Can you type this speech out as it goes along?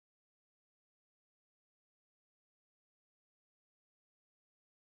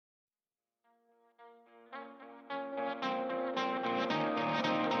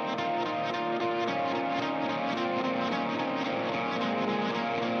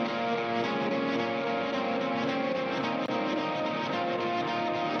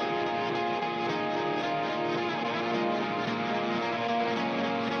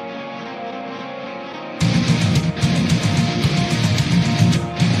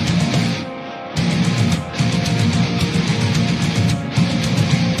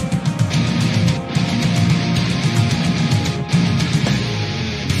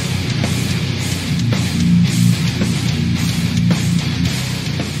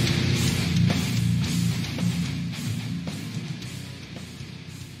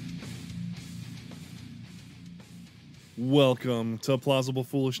Welcome to Plausible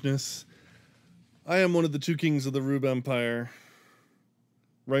Foolishness. I am one of the two kings of the Rube Empire,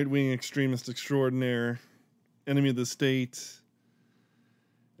 right-wing extremist extraordinaire, enemy of the state,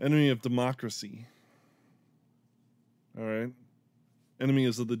 enemy of democracy. All right?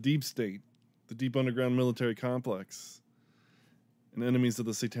 Enemies of the deep state, the deep underground military complex, and enemies of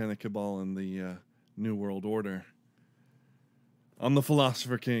the satanic cabal and the New World Order. I'm the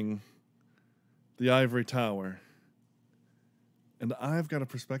Philosopher King, the Ivory Tower, and I've got a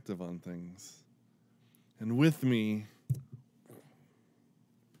perspective on things. And with me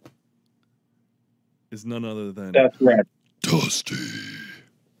is none other than... That's right. Dusty.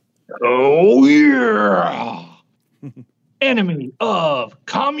 Oh, yeah. Enemy of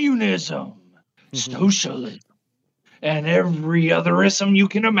communism, socialism, and every other ism you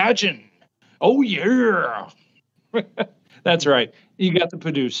can imagine. Oh, yeah. That's right. You got the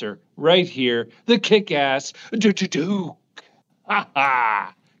producer right here, the kick-ass Duke.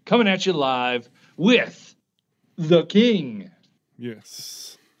 Ha-ha. Coming at you live with the king.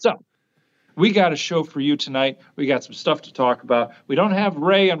 Yes. So, we got a show for you tonight. We got some stuff to talk about. We don't have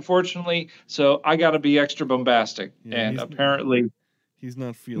Ray, unfortunately, so I got to be extra bombastic. Yeah, and apparently, he's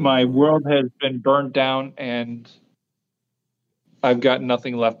not feeling my well. world has been burned down, and I've got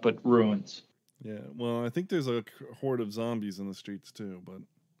nothing left but ruins. Yeah, well, I think there's a horde of zombies in the streets too, but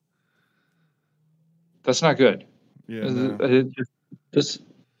That's not good. yeah, no. The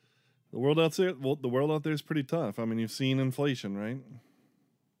world out there, the world out there is pretty tough. I mean, you've seen inflation, right?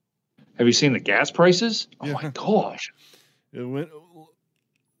 Have you seen the gas prices? Oh Yeah. my gosh! It went.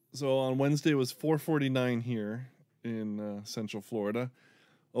 So on Wednesday it was $4.49 here in Central Florida.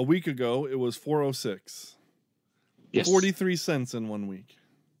 A week ago it was $4.06. Yes. 43 cents in 1 week.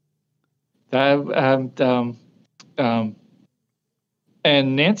 And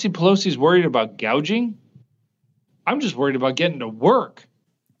Nancy Pelosi's worried about gouging. I'm just worried about getting to work.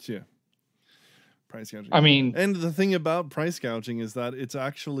 Yeah. Price gouging. I mean, and the thing about price gouging is that it's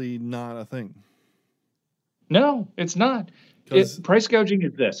actually not a thing. No, it's not. Price gouging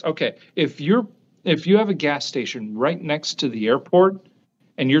is this. Okay, if you have a gas station right next to the airport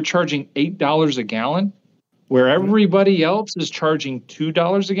and you're charging $8 a gallon, where everybody else is charging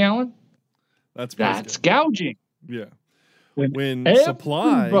 $2 a gallon, that's gouging. Yeah. When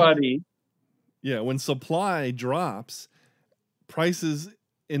supply drops, prices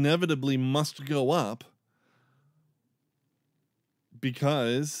inevitably must go up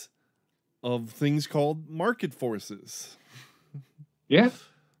because of things called market forces. Yeah.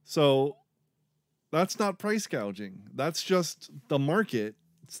 So that's not price gouging. That's just the market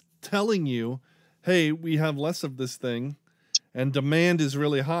telling you, hey, we have less of this thing and demand is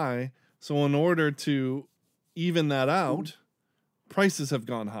really high. So in order to even that out, prices have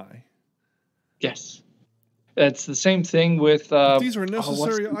gone high. Yes. It's the same thing with... these are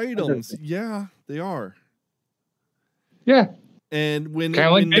necessary items. Yeah, they are. Yeah. And when kind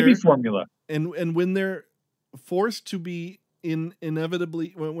of like baby formula. And when they're forced to be when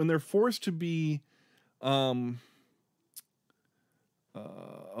they're forced to be what's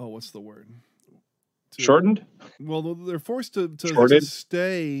the word? Shortened? Well, they're forced to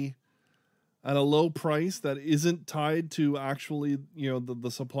stay at a low price that isn't tied to actually, the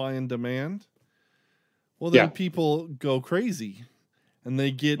supply and demand. Well, then people go crazy and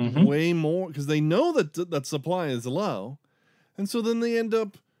they get way more because they know that supply is low. And so then they end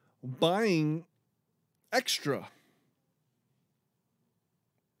up buying extra.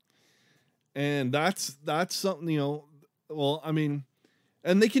 And that's something, well, I mean,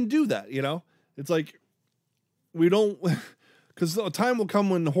 and they can do that, It's like we don't, because a time will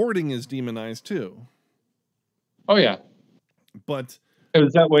come when hoarding is demonized too. Oh, yeah. But it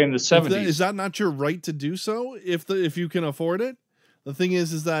was that way in the 70s. Is that not your right to do so if you can afford it? The thing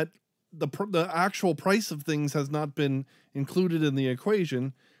is that the actual price of things has not been included in the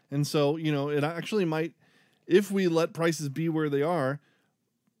equation. And so, it actually might, if we let prices be where they are,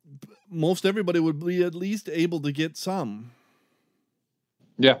 most everybody would be at least able to get some.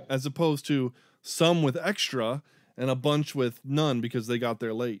 Yeah. As opposed to some with extra and a bunch with none because they got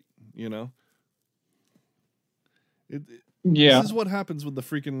there late, This is what happens with the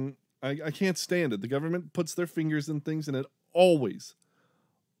freaking... I can't stand it. The government puts their fingers in things and it always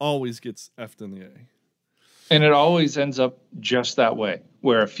gets F'd in the A. And it always ends up just that way,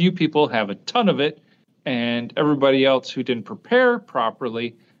 where a few people have a ton of it and everybody else who didn't prepare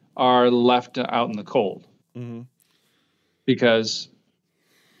properly are left out in the cold. Mm-hmm. Because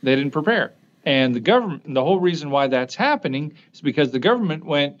they didn't prepare. And the government, the whole reason why that's happening is because the government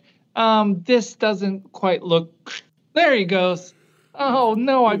went, this doesn't quite look... There he goes. Oh,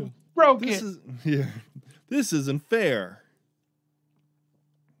 no, I broke it. This isn't fair.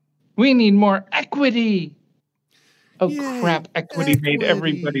 We need more equity. Oh, Yay, crap. Equity made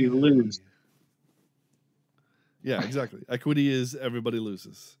everybody lose. Yeah, exactly. Equity is everybody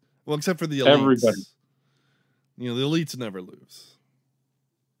loses. Well, except for the elites. Everybody. The elites never lose.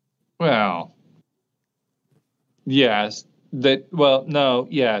 Well, yes. No,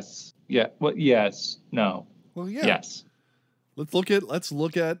 yes. Yeah. Well, yes. No. Well, yeah. Yes. Let's look at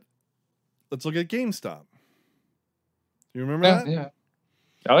GameStop. You remember that? Yeah.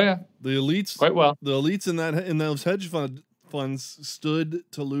 Oh yeah. The elites Quite well. The elites in those hedge funds stood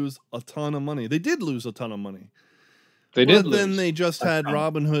to lose a ton of money. They did lose a ton of money. They did But then lose. they just had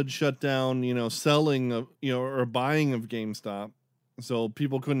Robinhood shut down, selling of, or buying of GameStop. So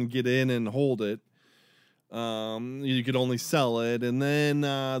people couldn't get in and hold it. You could only sell it. And then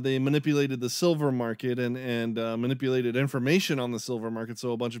they manipulated the silver market and manipulated information on the silver market.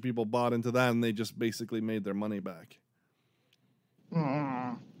 So a bunch of people bought into that and they just basically made their money back.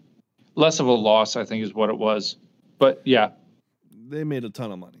 Less of a loss, I think, is what it was. But yeah. They made a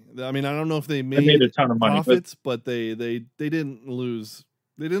ton of money. I mean, I don't know if they made a ton of profits, but they didn't lose.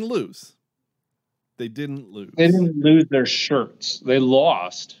 They didn't lose. They didn't lose their shirts. They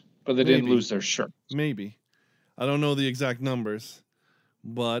lost, but they didn't lose their shirts. Maybe. I don't know the exact numbers,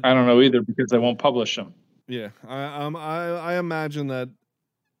 but I don't know either because they won't publish them. Yeah, I imagine that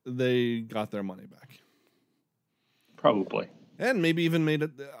they got their money back. Probably. And maybe even made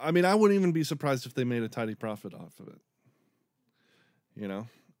it. I mean, I wouldn't even be surprised if they made a tidy profit off of it.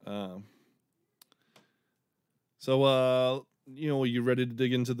 So, are you ready to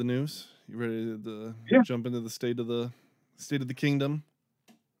dig into the news? You ready to jump into the state of the kingdom?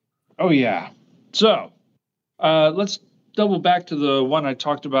 Oh yeah. So, let's double back to the one I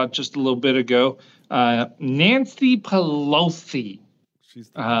talked about just a little bit ago. Nancy Pelosi. She's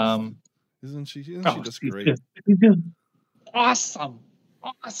the best. Isn't she? Isn't she just great? She's just awesome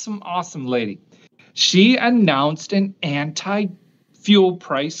lady. She announced an anti-fuel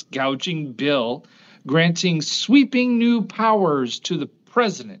price gouging bill granting sweeping new powers to the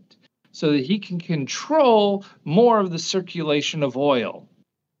president so that he can control more of the circulation of oil.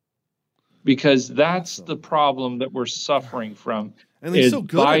 Because that's the problem that we're suffering from. And he's so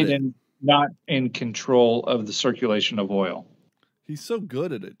good Biden not in control of the circulation of oil. He's so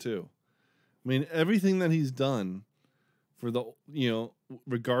good at it too. I mean, everything that he's done for the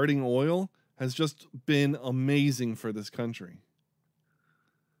regarding oil has just been amazing for this country.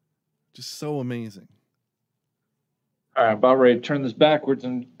 Just so amazing. All right, about ready to turn this backwards,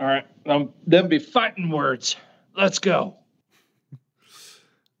 and all right, them be fighting words. Let's go.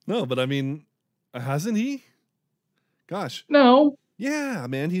 No, but I mean, hasn't he? Gosh. No. Yeah,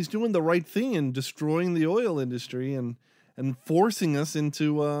 man, he's doing the right thing and destroying the oil industry and forcing us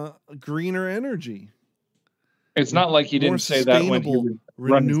into greener energy. It's not like he didn't say that when he was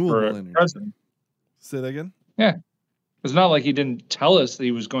running for president. Say that again? Yeah. It's not like he didn't tell us that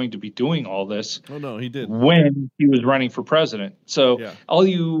he was going to be doing all this. Oh, no, he did. When he was running for president. So all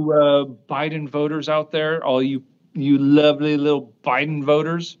you Biden voters out there, all you lovely little Biden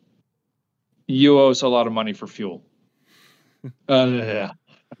voters, you owe us a lot of money for fuel.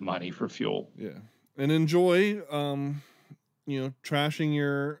 Money for fuel. Yeah. And enjoy,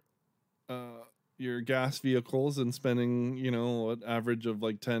 trashing your gas vehicles and spending, an average of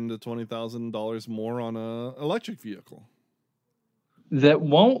like $10,000 to $20,000 more on a electric vehicle. That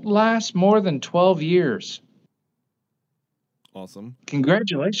won't last more than 12 years. Awesome.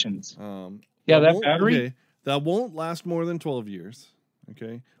 Congratulations. That battery? Okay, that won't last more than 12 years.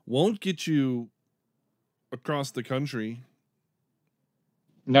 Okay. Won't get you across the country.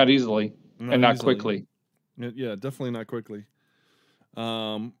 Not easily. Not quickly. Yeah, definitely not quickly.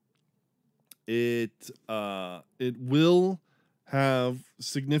 It will have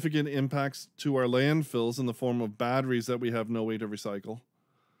significant impacts to our landfills in the form of batteries that we have no way to recycle.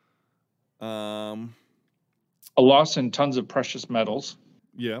 A loss in tons of precious metals.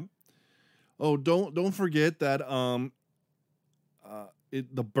 Yeah. Oh, don't forget that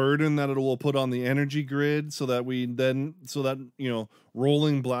the burden that it will put on the energy grid so that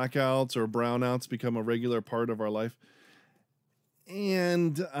rolling blackouts or brownouts become a regular part of our life.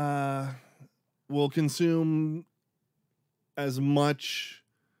 And will consume as much,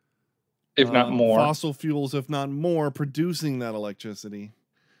 if not more, fossil fuels, if not more, producing that electricity,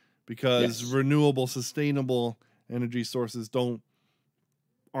 because renewable, sustainable energy sources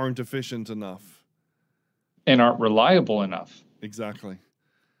aren't efficient enough and aren't reliable enough. Exactly.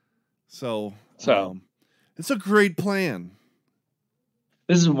 So it's a great plan.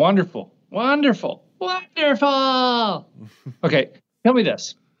 This is wonderful. Okay, tell me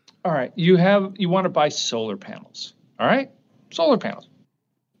this. All right, you want to buy solar panels. All right? Solar panels.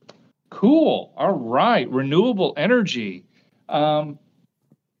 Cool. All right. Renewable energy. How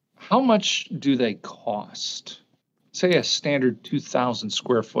much do they cost? Say a standard 2,000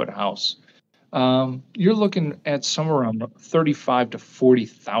 square foot house. You're looking at somewhere around $35 to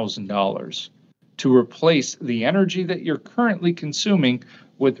 $40,000 to replace the energy that you're currently consuming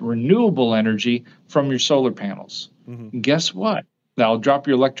with renewable energy from your solar panels. Guess what? That'll drop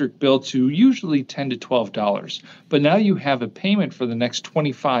your electric bill to usually $10 to $12. But now you have a payment for the next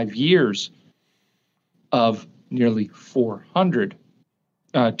 25 years of nearly $200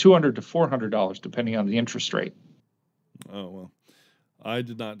 to $400, depending on the interest rate. Oh, well, I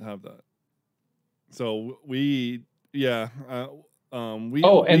did not have that. So we switched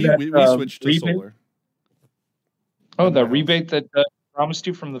to rebate? solar. Oh, the rebate that promised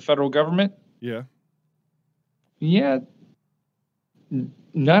you from the federal government? Yeah. Yeah.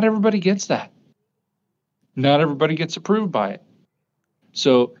 Not everybody gets that. Not everybody gets approved by it.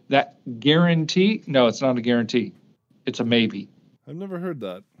 So that guarantee, no, it's not a guarantee. It's a maybe. I've never heard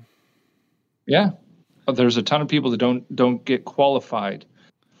that. Yeah. There's a ton of people that don't get qualified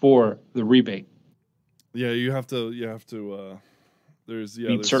for the rebate. Yeah, you have to there's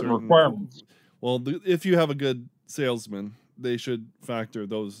certain requirements. Well, if you have a good salesman, they should factor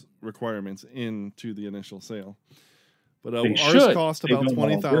those requirements into the initial sale. But ours cost about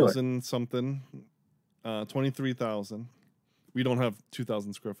 20,000 something, 23,000. We don't have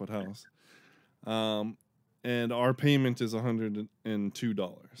 2,000 square foot house, and our payment is $102.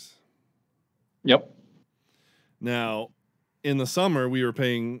 Yep. Now, in the summer, we were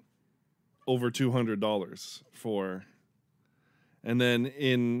paying over $200 for, and then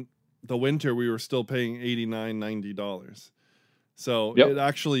in the winter, we were still paying $89, $90. So it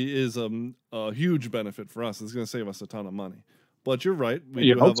actually is a huge benefit for us. It's going to save us a ton of money. But you're right.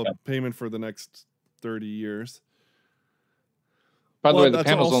 We do have a payment for the next 30 years. By the way, the that's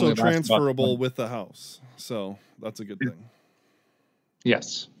panels also only transferable with the house. So that's a good thing.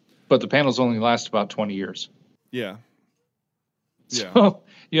 Yes. But the panels only last about 20 years. Yeah. So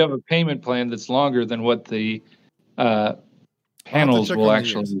you have a payment plan that's longer than what the panels will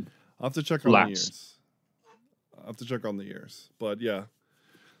actually I'll have to check on the years. I'll have to check on the years. But yeah.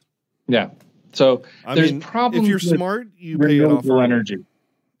 Yeah. So there's problems. If you're smart, you pay it off early. Energy.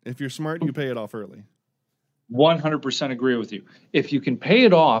 If you're smart, you pay it off early. 100% agree with you. If you can pay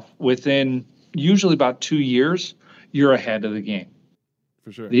it off within usually about 2 years, you're ahead of the game.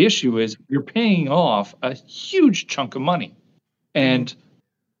 For sure. The issue is you're paying off a huge chunk of money. And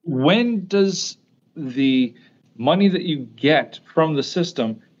when does the money that you get from the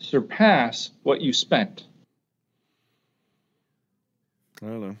system surpass what you spent? I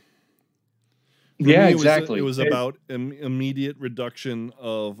don't know. Yeah, exactly. It was about immediate reduction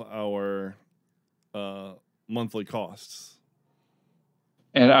of our monthly costs.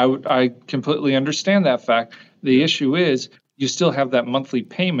 And I completely understand that fact. The issue is you still have that monthly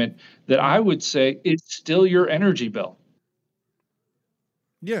payment that I would say is still your energy bill.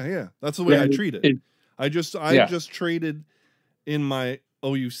 Yeah. That's the way I treat it. I just traded in my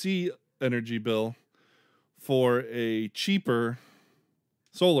OUC energy bill for a cheaper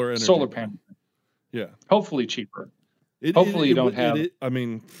solar panel. Yeah. Hopefully cheaper. Hopefully you don't have.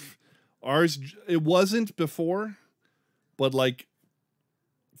 Ours, it wasn't before, but like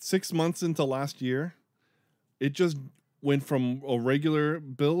 6 months into last year, it just went from a regular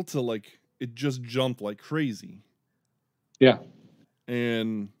bill to like, it just jumped like crazy. Yeah.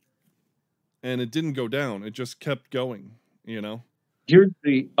 And it didn't go down. It just kept going, Here's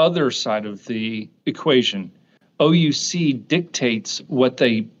the other side of the equation. OUC dictates what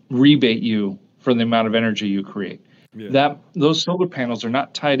they rebate you for the amount of energy you create. Yeah. Those solar panels are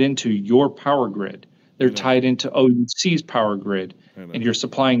not tied into your power grid. They're tied into OUC's power grid, and you're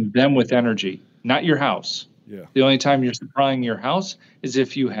supplying them with energy, not your house. Yeah. The only time you're supplying your house is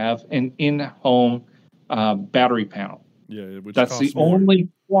if you have an in-home battery panel. Yeah, that's the only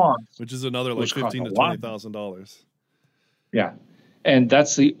clause. Which is another like $15,000 to $20,000. Yeah, and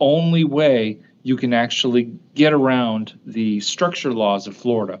that's the only way you can actually get around the structure laws of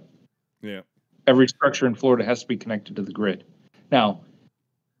Florida. Yeah. Every structure in Florida has to be connected to the grid. Now,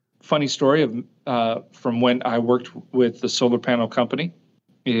 funny story from when I worked with the solar panel company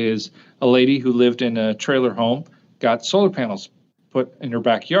is a lady who lived in a trailer home got solar panels put in her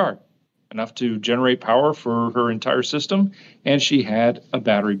backyard, enough to generate power for her entire system, and she had a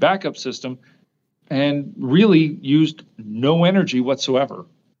battery backup system and really used no energy whatsoever.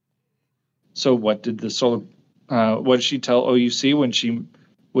 So what did what did she tell OUC when she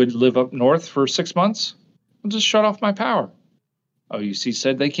would live up north for 6 months? I'll just shut off my power. OUC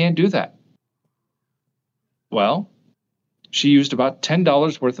said they can't do that. Well, She used about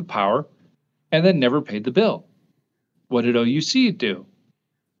 $10 worth of power and then never paid the bill. What did OUC do?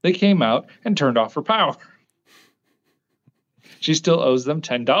 They came out and turned off her power. She still owes them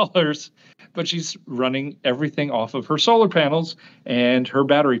 $10, but she's running everything off of her solar panels and her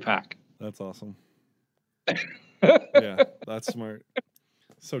battery pack. That's awesome. Yeah, that's smart.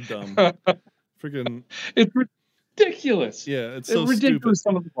 So dumb. Freaking. It's ridiculous. Yeah, it's so ridiculous. stupid.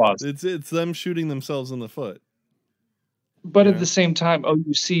 Some of the laws. It's them shooting themselves in the foot. But at the same time,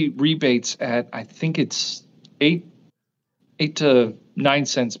 OUC rebates at, I think it's 8 to 9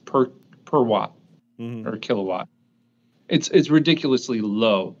 cents per watt or kilowatt. It's ridiculously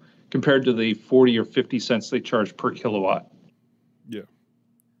low compared to the 40 or 50 cents they charge per kilowatt. Yeah,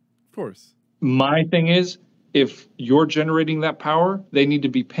 of course. My thing is, if you're generating that power, they need to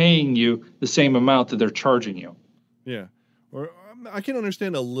be paying you the same amount that they're charging you. Yeah. Or I can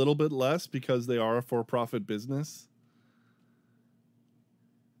understand a little bit less because they are a for-profit business.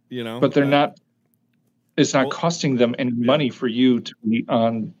 You know? But they're not, it's not costing them any money for you to be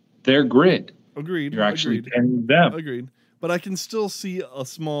on their grid. Agreed. You're actually paying them. Agreed. But I can still see a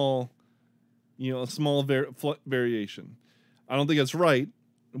small, variation. I don't think it's right,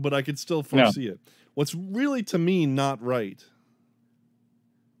 but I could still foresee it. What's really, to me, not right,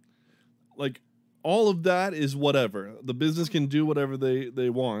 like, all of that is whatever. The business can do whatever they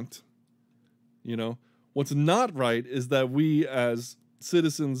want, you know? What's not right is that we, as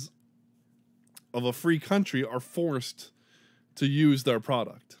citizens of a free country, are forced to use their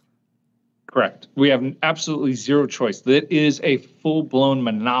product. Correct. We have absolutely zero choice. That is a full-blown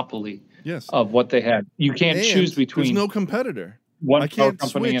monopoly of what they have. You can't choose between... There's no competitor. One power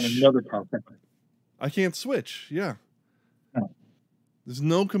company and another power company. I can't switch. Yeah. No. There's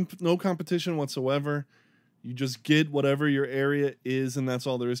no competition whatsoever. You just get whatever your area is, and that's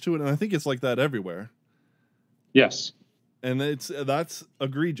all there is to it. And I think it's like that everywhere. Yes. And that's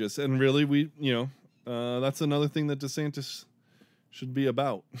egregious. And really, that's another thing that DeSantis should be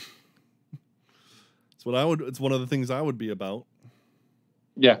about. It's one of the things I would be about.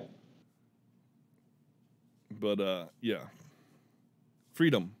 Yeah. But yeah.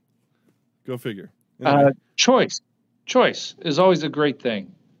 Freedom. Go figure. Anyway. Choice is always a great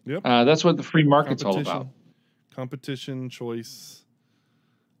thing. Yep. That's what the free market's all about. Competition, choice.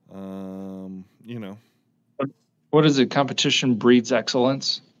 What is it? Competition breeds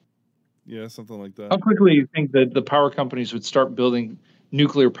excellence. Yeah, something like that. How quickly do you think that the power companies would start building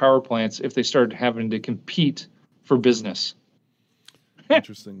nuclear power plants if they started having to compete for business?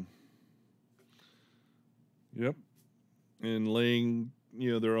 Interesting. Yep. And laying,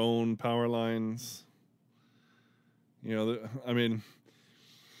 their own power lines.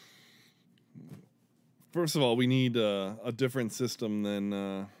 First of all, we need a different system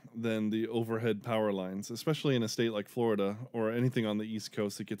than the overhead power lines, especially in a state like Florida or anything on the East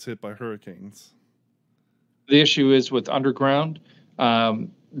Coast that gets hit by hurricanes. The issue is with underground,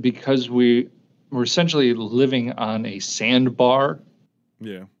 because we're essentially living on a sandbar.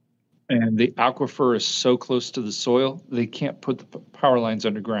 Yeah. And the aquifer is so close to the soil, they can't put the power lines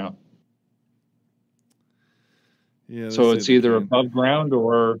underground. Yeah. So it's either above ground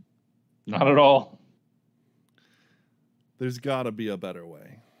or not at all. There's got to be a better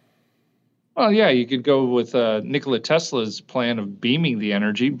way. Well, yeah, you could go with Nikola Tesla's plan of beaming the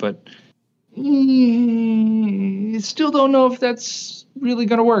energy, but you still don't know if that's really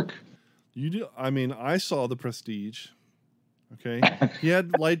going to work. You do. I saw the Prestige. Okay, he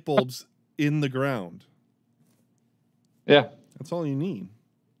had light bulbs in the ground. Yeah, that's all you need.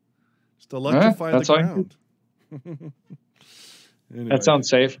 Just electrify the ground. Anyway. That sounds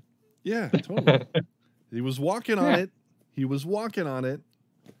safe. Yeah, totally. He was walking on it. He was walking on it.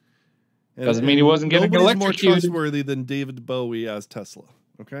 And, doesn't mean he wasn't getting electrocuted. Nobody's more trustworthy than David Bowie as Tesla.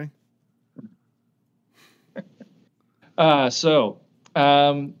 Okay.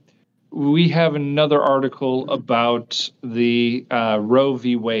 We have another article about the Roe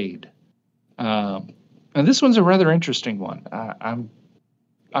v. Wade, and this one's a rather interesting one. I'm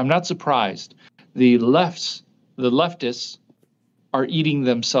not surprised. The leftists are eating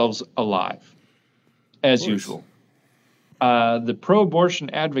themselves alive, as usual. The pro-abortion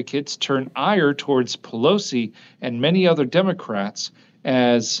advocates turn ire towards Pelosi and many other Democrats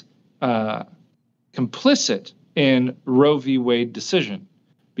as complicit in Roe v. Wade decision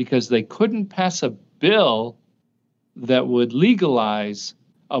because they couldn't pass a bill that would legalize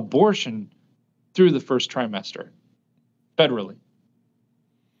abortion through the first trimester federally.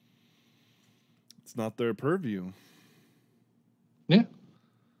 It's not their purview. Yeah.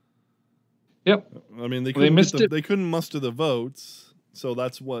 Yep. I mean, they couldn't muster the votes, so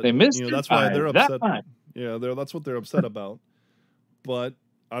that's what they missed. That's why they're upset. Yeah, that's what they're upset about. But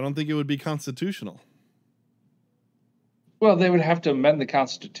I don't think it would be constitutional. Well, they would have to amend the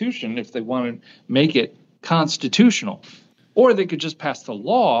Constitution if they want to make it constitutional. Or they could just pass the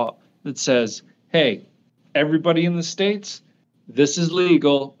law that says, hey, everybody in the states, this is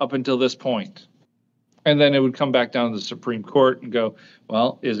legal up until this point. And then it would come back down to the Supreme Court and go,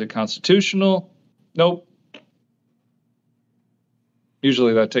 well, is it constitutional? Nope.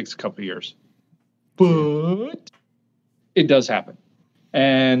 Usually that takes a couple of years. But it does happen.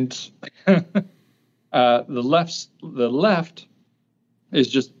 And the left is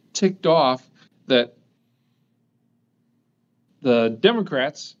just ticked off that the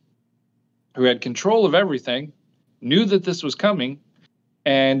Democrats, who had control of everything, knew that this was coming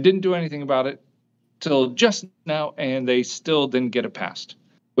and didn't do anything about it till just now, and they still didn't get it passed.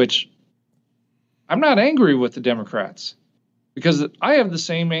 Which I'm not angry with the Democrats, because I have the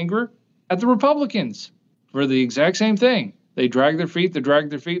same anger at the Republicans for the exact same thing. They drag their feet, they drag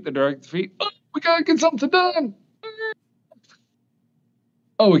their feet, they drag their feet. Oh, we gotta get something done.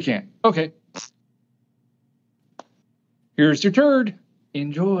 Oh, we can't. Okay. Here's your turd.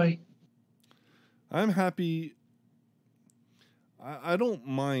 Enjoy. I'm happy. I don't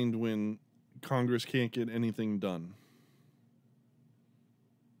mind when Congress can't get anything done.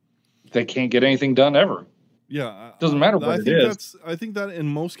 They can't get anything done ever. Yeah. Doesn't matter what it is. I think that in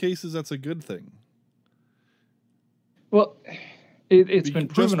most cases, that's a good thing. Well, it's been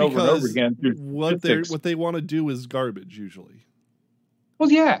proven over and over again. What they want to do is garbage, usually.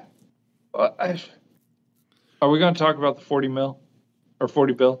 Well, yeah. Are we going to talk about the 40 mil or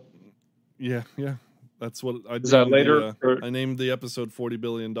 40 bill? Yeah. That's what I. Is that later? I named the episode $40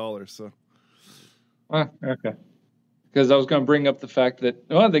 billion. So. Okay. Because I was going to bring up the fact that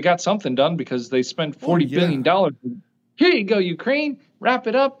they got something done because they spent $40 billion. Here you go, Ukraine. Wrap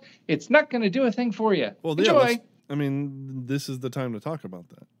it up. It's not going to do a thing for you. Well, enjoy. I mean, this is the time to talk about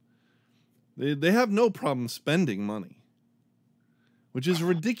that. They have no problem spending money, which is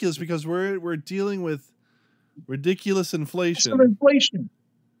ridiculous because we're dealing with ridiculous inflation.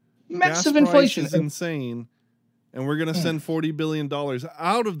 Massive inflation is insane, and we're going to send $40 billion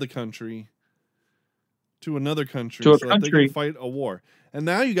out of the country to another country so that they can fight a war. And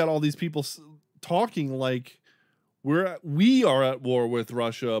now you got all these people talking like we are at war with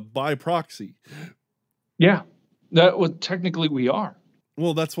Russia by proxy. Yeah, technically we are.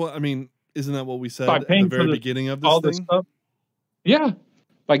 Well, that's what I mean. Isn't that what we said at the very beginning of this thing? Stuff. Yeah,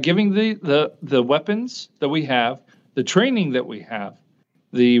 by giving the weapons that we have, the training that we have,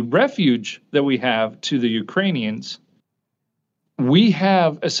 the refuge that we have to the Ukrainians, we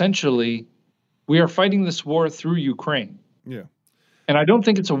are fighting this war through Ukraine. Yeah. And I don't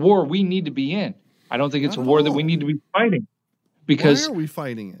think it's a war we need to be in. I don't think it's a war that we need to be fighting. Because why are we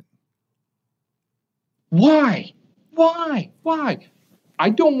fighting it? Why? I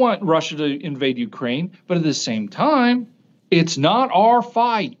don't want Russia to invade Ukraine, but at the same time, it's not our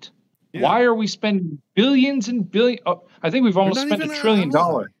fight. Yeah. Why are we spending billions and billions? I think we've almost spent $1 trillion.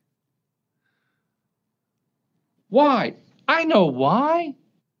 Why? I know why.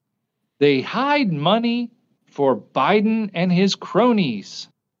 They hide money for Biden and his cronies.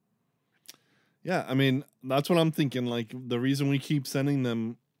 Yeah, I mean, that's what I'm thinking. Like, the reason we keep sending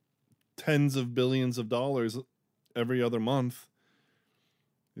them tens of billions of dollars every other month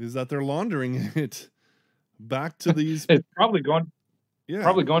is that they're laundering it back to these. It's probably going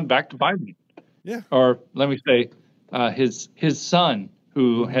back to Biden. Yeah. Or let me say, his son,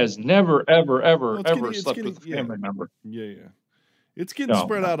 who has never, ever slept with a family member. Yeah. It's getting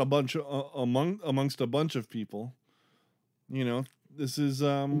spread out amongst a bunch of people. You know, this is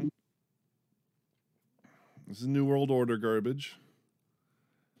New World Order garbage.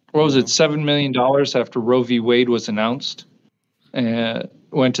 What was it? $7 million after Roe v. Wade was announced, and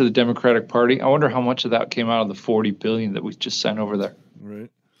went to the Democratic Party. I wonder how much of that came out of the $40 billion that we just sent over there. Right.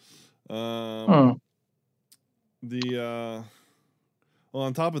 On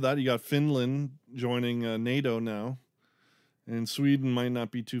top of that, you got Finland joining NATO now. And Sweden might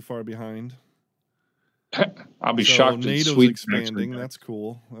not be too far behind. I'll be shocked. NATO's expanding. That's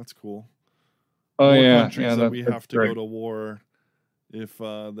cool. Oh, yeah. Countries that we have to go to war if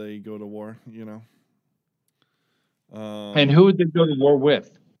they go to war, you know. And who would they go to war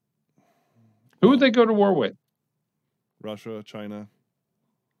with? Who would they go to war with? Russia, China.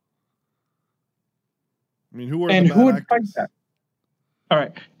 I mean, who would fight that? All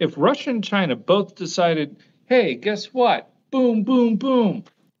right. If Russia and China both decided, hey, guess what? Boom, boom, boom.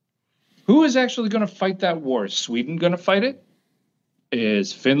 Who is actually going to fight that war? Is Sweden going to fight it?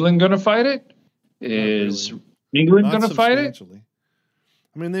 Is Finland going to fight it? Is England going to fight it?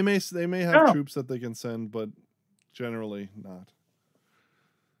 I mean, they may have No. troops that they can send, but generally not.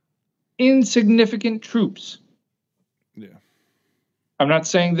 Insignificant troops. Yeah. I'm not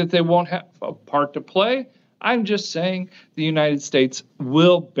saying that they won't have a part to play. I'm just saying the United States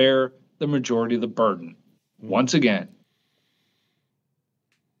will bear the majority of the burden. Once again,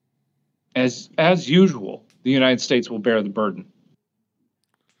 as usual, the United States will bear the burden.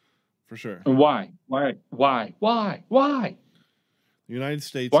 For sure. And why? Why? The United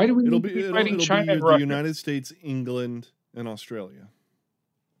States. Why do we It'll need to be be fighting it'll China be and the Russia? United States, England, and Australia.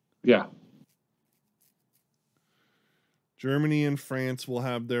 Yeah. Germany and France will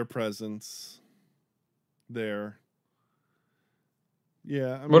have their presence there.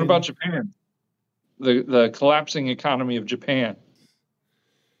 Yeah. What about Japan? The collapsing economy of Japan.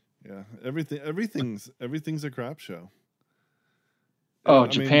 Yeah, everything's a crap show. Oh,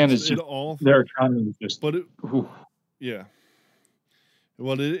 Japan is just their economy is just. But yeah.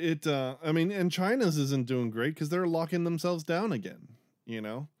 Well, I mean, and China's isn't doing great because they're locking themselves down again. You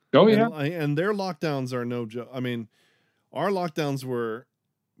know. Oh yeah. And their lockdowns are no joke. I mean, our lockdowns were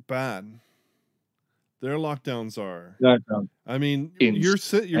bad. Their lockdowns are. I mean, you're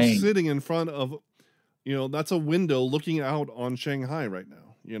sitting in front of, that's a window looking out on Shanghai right now.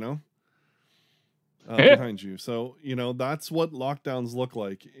 Behind you. So that's what lockdowns look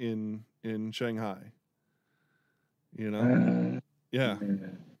like in Shanghai. Yeah.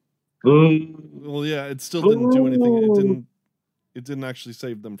 Well, yeah, it still didn't do anything. It didn't actually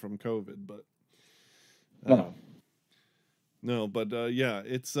save them from COVID, but no, but yeah,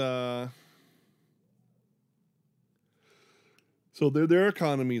 it's so their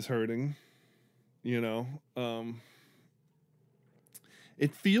economy's hurting.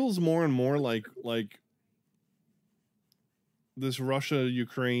 It feels more and more like this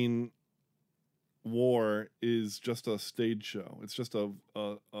Russia-Ukraine war is just a stage show. It's just a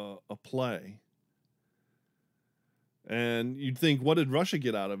play. And you'd think, what did Russia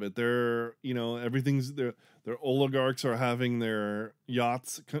get out of it? Their oligarchs are having their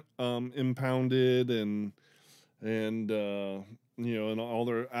yachts impounded and all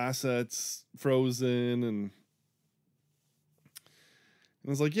their assets frozen, and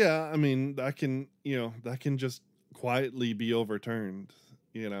it's like, yeah, I mean, that can just quietly be overturned,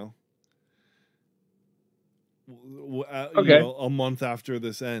 Okay. A month after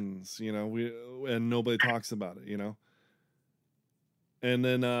this ends, and nobody talks about it, and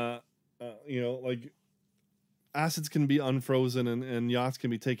then like assets can be unfrozen and yachts can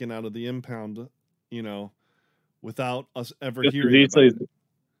be taken out of the impound, without us ever hearing about it.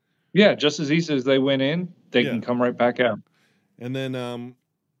 Yeah, just as easy as they went in, they can come right back out. And then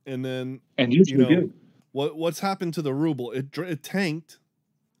usually do. What's happened to the ruble? It tanked,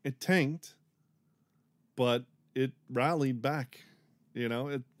 but it rallied back.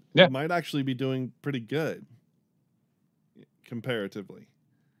 It might actually be doing pretty good comparatively.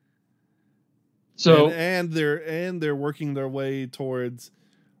 So and they're working their way towards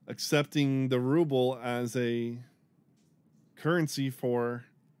accepting the ruble as a currency for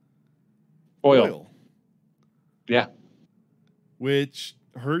oil. Yeah. Which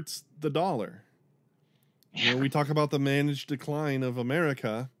hurts the dollar. We talk about the managed decline of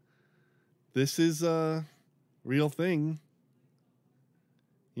America. This is a real thing.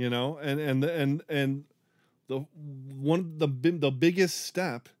 And the biggest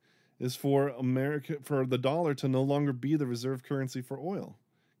step is for the dollar to no longer be the reserve currency for oil.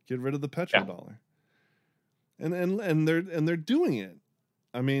 Get rid of the petrodollar. And they're doing it.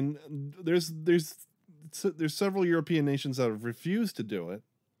 I mean, there's several European nations that have refused to do it.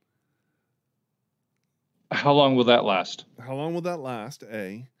 How long will that last?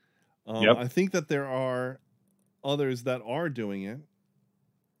 A. I think that there are others that are doing it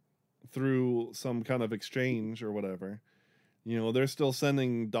through some kind of exchange or whatever. They're still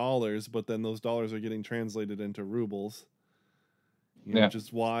sending dollars, but then those dollars are getting translated into rubles. Which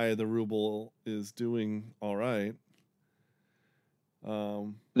is why the ruble is doing all right.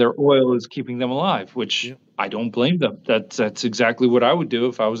 Their oil is keeping them alive, which I don't blame them. That's exactly what I would do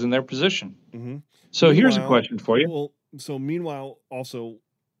if I was in their position. Mm-hmm. So here's a question for you. Well, so meanwhile, also,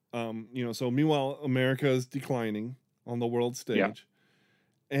 meanwhile, America is declining on the world stage,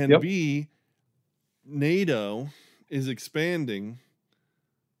 and B, NATO is expanding.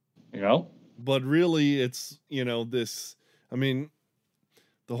 But really, it's this. I mean,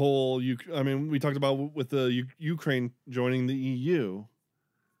 the whole we talked about with the Ukraine joining the EU.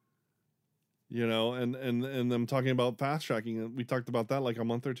 And them talking about fast tracking. We talked about that like a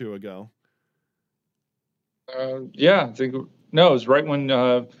month or two ago. I think it was right when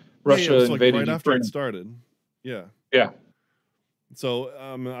Russia invaded right after Ukraine. it started. Yeah. Yeah. So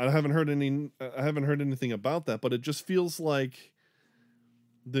I haven't heard anything about that, but it just feels like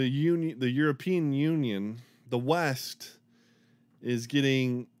the European Union, the West, is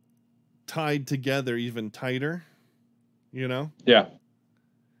getting tied together even tighter, you know, Yeah.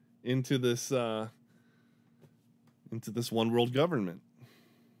 into this one world government,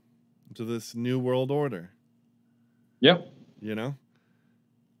 into this new world order. Yep. You know,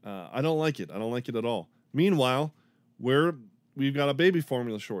 I don't like it. I don't like it at all. Meanwhile, we've got a baby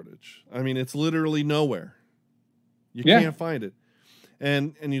formula shortage. I mean, it's literally nowhere. You can't find it.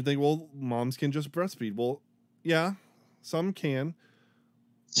 And you think, well, moms can just breastfeed. Well, yeah, some can.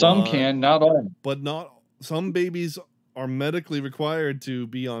 Some can, not all. But not some babies are medically required to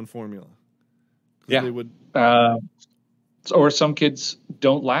be on formula. Yeah. They would, or some kids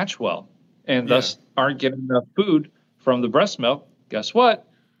don't latch well and thus aren't getting enough food from the breast milk. Guess what?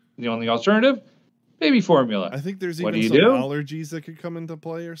 The only alternative, baby formula. I think there's what even do some you do? allergies that could come into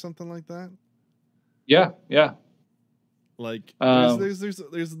play or something like that. Yeah, yeah. Like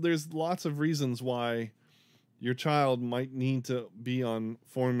there's lots of reasons why your child might need to be on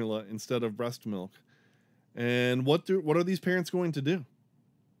formula instead of breast milk. And what are these parents going to do?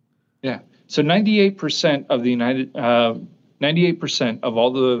 Yeah. So 98% of the 98% of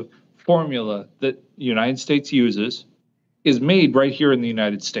all the formula that the United States uses is made right here in the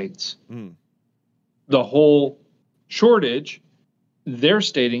United States. Mm. The whole shortage, they're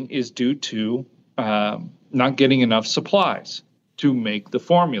stating, is due to not getting enough supplies to make the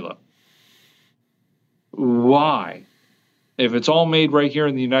formula. Why? If it's all made right here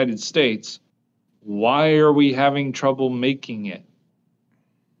in the United States, why are we having trouble making it?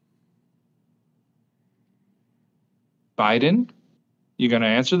 Biden, you going to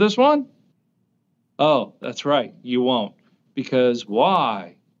answer this one? Oh, that's right. You won't. Because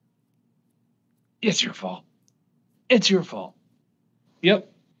why? It's your fault. It's your fault.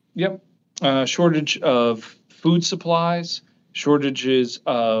 Yep. Shortage of food supplies, shortages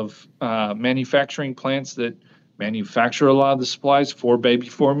of manufacturing plants that manufacture a lot of the supplies for baby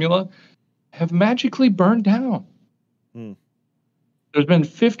formula have magically burned down. There's been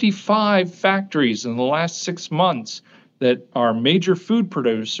 55 factories in the last 6 months that are major food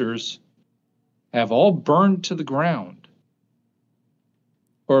producers have all burned to the ground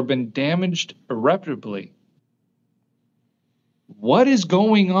or been damaged irreparably. What is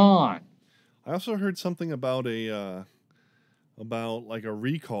going on? I also heard something about about like a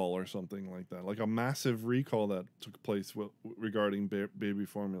recall or something like that, like a massive recall that took place regarding baby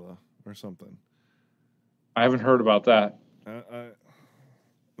formula or something. I haven't heard about that. Let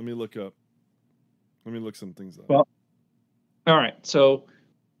me look some things up. Well, all right. So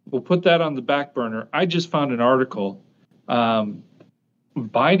we'll put that on the back burner. I just found an article.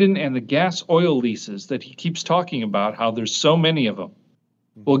 Biden and the gas oil leases that he keeps talking about, how there's so many of them.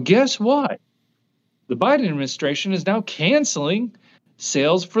 Well, guess what? The Biden administration is now canceling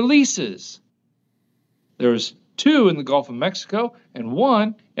sales for leases. There's 2 in the Gulf of Mexico and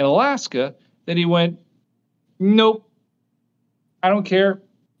 1 in Alaska that he went, nope, I don't care.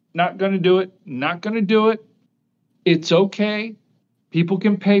 Not going to do it. Not going to do it. It's okay. People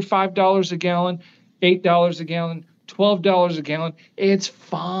can pay $5 a gallon, $8 a gallon, $12 a gallon. It's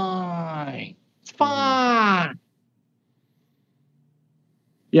fine. It's fine.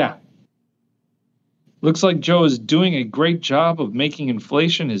 Yeah. Looks like Joe is doing a great job of making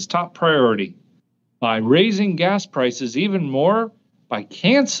inflation his top priority by raising gas prices even more by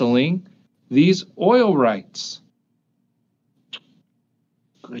canceling these oil rights.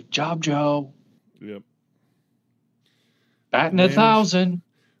 Good job, Joe. Yep. Batting 1,000.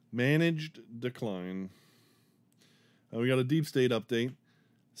 Managed decline. We got a deep state update.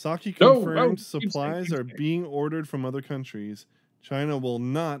 Psaki confirmed supplies are being ordered from other countries. China will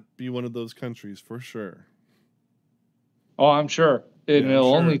not be one of those countries for sure. Oh, I'm sure.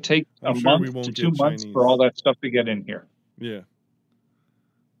 It'll only take a month to 2 months for all that stuff to get in here. Yeah.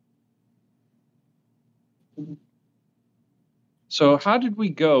 So how did we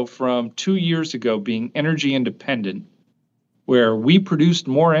go from 2 years ago being energy independent, where we produced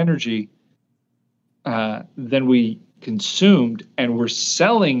more energy than we consumed and we're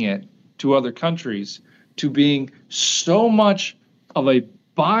selling it to other countries, to being so much of a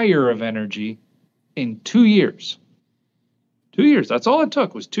buyer of energy in 2 years? 2 years. That's all it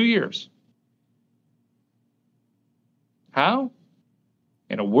took, was 2 years. How?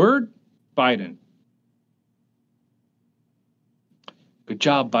 In a word, Biden. Good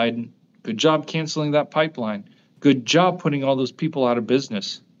job, Biden. Good job canceling that pipeline. Good job putting all those people out of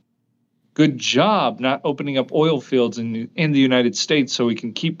business. Good job not opening up oil fields in the United States so we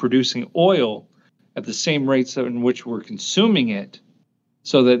can keep producing oil at the same rates in which we're consuming it,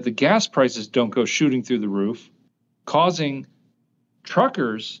 so that the gas prices don't go shooting through the roof, causing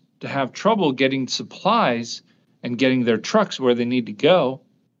truckers to have trouble getting supplies and getting their trucks where they need to go,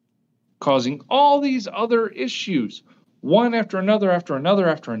 causing all these other issues, one after another, after another,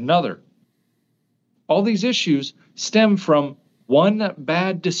 after another. All these issues stem from one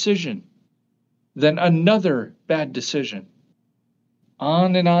bad decision, then another bad decision.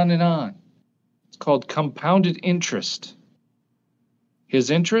 On and on and on. It's called compounded interest. His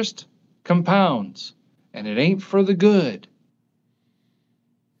interest compounds, and it ain't for the good.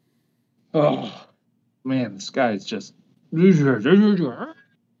 Oh, man, the sky is just...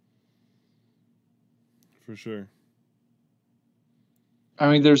 For sure.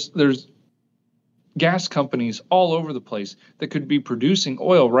 I mean, there's gas companies all over the place that could be producing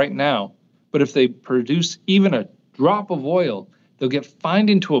oil right now, but if they produce even a drop of oil, they'll get fined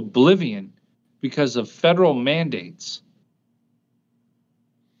into oblivion because of federal mandates.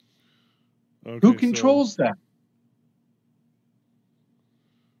 Okay, Who controls that?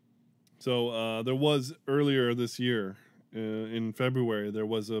 So there was earlier this year, in February, there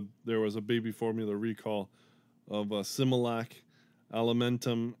was a baby formula recall of Similac,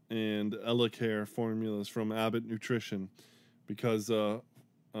 Alimentum, and Elecare formulas from Abbott Nutrition because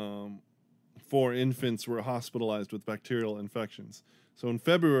 4 infants were hospitalized with bacterial infections. So in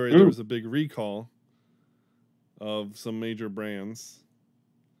February, there was a big recall of some major brands.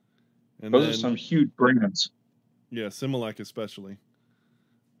 And Those are some huge brands. Yeah, Similac especially.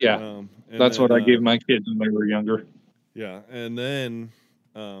 Yeah, that's what I gave my kids when they were younger. Yeah, and then,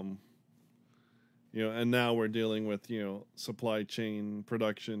 and now we're dealing with, supply chain,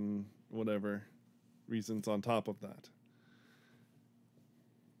 production, whatever reasons on top of that.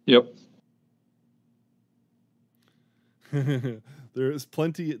 Yep. There is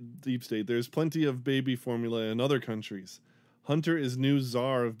plenty, Deep State, there's plenty of baby formula in other countries. Hunter is new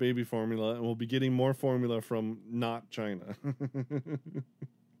czar of baby formula and will be getting more formula from not China.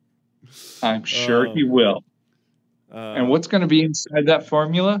 I'm sure he will. And what's going to be inside that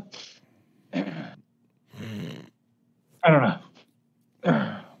formula? I don't know.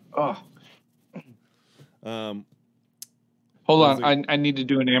 Hold on. I need to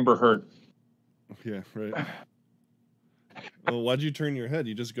do an Amber Heard. Yeah, right. Well, why'd you turn your head?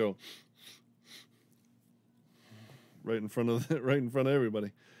 You just go right in front of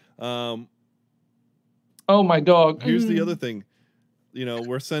everybody. Oh, my dog. Here's the other thing.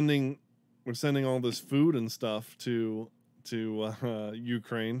 We're sending all this food and stuff to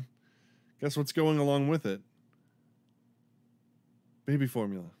Ukraine. Guess what's going along with it? Baby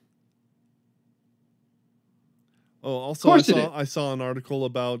formula. Oh, also I saw an article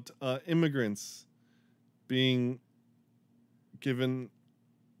about immigrants being given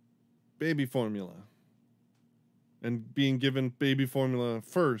baby formula and being given baby formula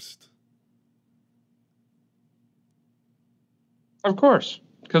first. Of course,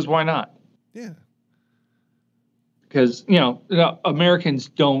 because why not? Yeah. Because, Americans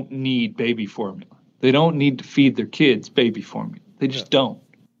don't need baby formula. They don't need to feed their kids baby formula. They just don't.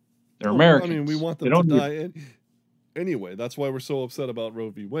 They're Americans. I mean, we want them to die anyway. That's why we're so upset about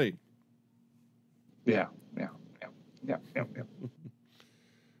Roe v. Wade. Yeah.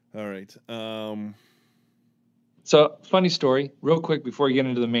 All right. So, funny story, real quick before you get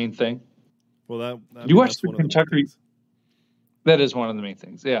into the main thing. Well, you watched the Kentucky. That is one of the main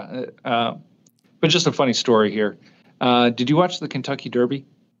things, yeah. But just a funny story here. Did you watch the Kentucky Derby?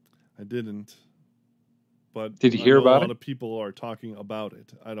 I didn't. But did you hear about it? A lot of people are talking about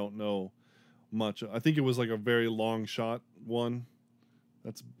it. I don't know much. I think it was like a very long shot one.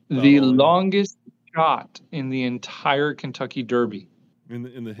 That's the longest shot in the entire Kentucky Derby. In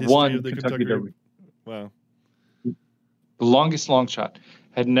the history of the Kentucky Derby. Wow. The longest long shot.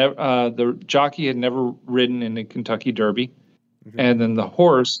 The jockey had never ridden in the Kentucky Derby. Okay. And then the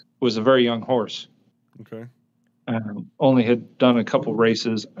horse was a very young horse. Okay. Only had done a couple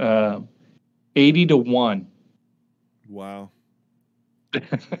races. 80-1. Wow.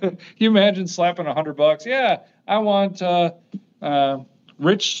 You imagine slapping $100? Yeah, I want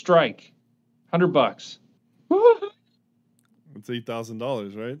Rich Strike. $100. It's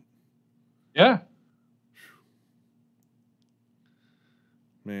 $8,000, right? Yeah.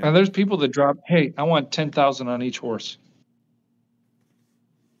 Man. And there's people that drop, hey, I want $10,000 on each horse.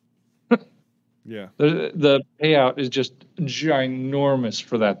 Yeah. The payout is just ginormous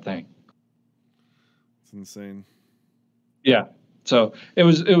for that thing. It's insane. Yeah. So it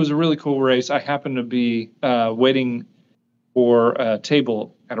was a really cool race. I happened to be waiting for a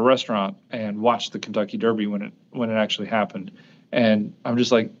table at a restaurant and watched the Kentucky Derby when it actually happened. And I'm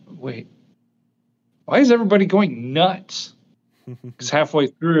just like, wait, why is everybody going nuts? Because halfway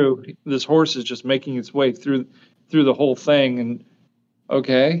through, this horse is just making its way through the whole thing, and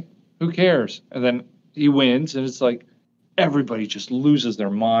okay, who cares? And then he wins, and it's like everybody just loses their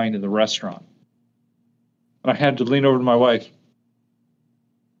mind in the restaurant. And I had to lean over to my wife.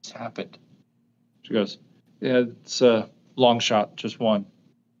 What's happened? She goes, yeah, it's a long shot, just one.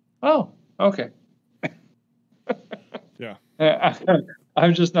 Oh, okay. Yeah.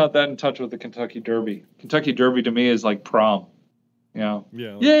 I'm just not that in touch with the Kentucky Derby. Kentucky Derby to me is like prom. You know?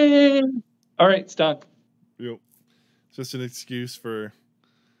 Yeah. Like, yay! All right, it's done. Yep. Just an excuse for,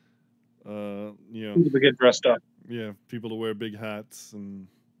 you know, People to get dressed up. yeah, people to wear big hats and.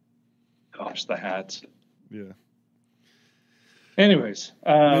 Gosh, the hats. Yeah. Anyways,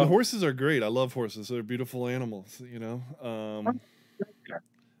 I mean, horses are great. I love horses. They're beautiful animals. You know.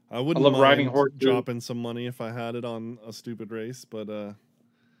 I wouldn't love mind riding horses. dropping some money if I had it on a stupid race, but you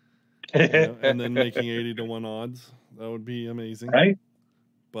know, and then making 80 to 1 odds, that would be amazing. Right?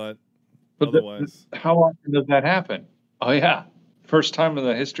 But But otherwise, how often does that happen? Oh yeah, first time in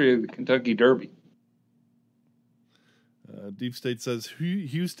the history of the Kentucky Derby. Deep State says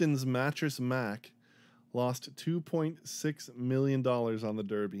Houston's Mattress Mac lost $2.6 million on the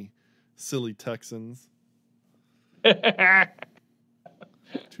Derby. Silly Texans.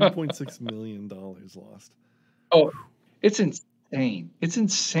 $2.6 million lost. Oh, it's insane. It's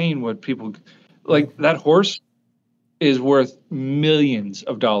insane what people like. That horse is worth millions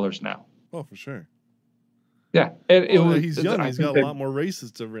of dollars now. Oh, for sure. Yeah, he's young. He's got a lot more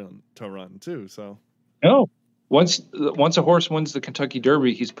races to run too. So no, once a horse wins the Kentucky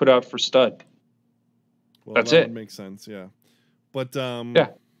Derby, he's put out for stud. Well, That's that it. would make sense, yeah. But yeah.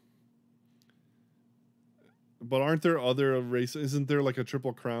 But aren't there other races? Isn't there like a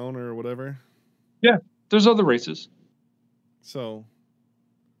Triple Crown or whatever? Yeah, there's other races. So,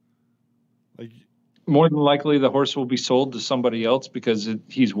 like, more than likely, the horse will be sold to somebody else because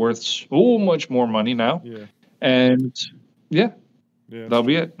he's worth so much more money now. Yeah. And yeah, yeah, that'll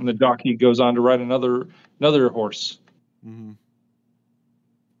be it. And the jockey goes on to ride another horse. Mm-hmm.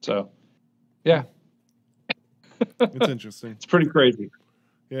 So, yeah. It's interesting. It's pretty crazy.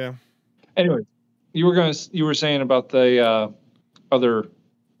 Yeah. Anyway, you were saying about the other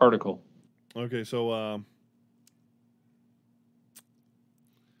article. Okay, so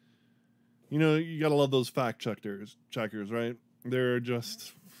you know, you gotta love those fact checkers, right? They're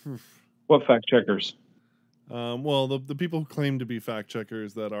just what fact checkers? Well, the people who claim to be fact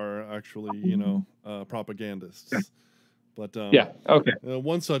checkers that are actually, you know, propagandists. But yeah, okay.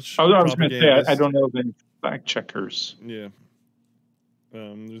 One such I was going to say I don't know of any fact checkers. Yeah.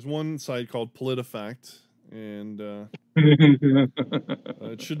 There's one site called PolitiFact, and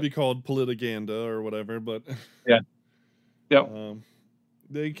it should be called Politiganda or whatever, but yeah. Yep.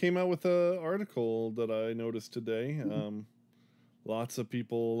 They came out with an article that I noticed today. Lots of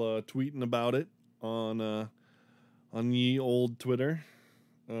people tweeting about it on ye old Twitter.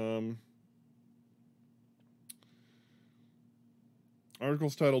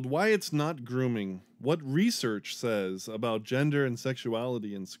 Article's titled, Why It's Not Grooming. What Research Says About Gender and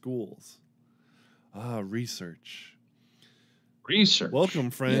Sexuality in Schools. Research. Research.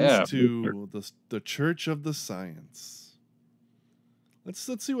 Welcome, friends, to the Church of the Science.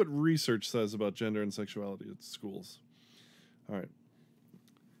 Let's see what research says about gender and sexuality at schools. All right.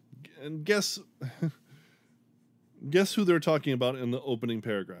 And guess who they're talking about in the opening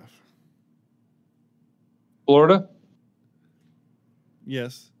paragraph. Florida?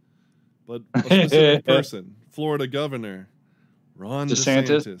 Yes, but a specific person. Florida Governor Ron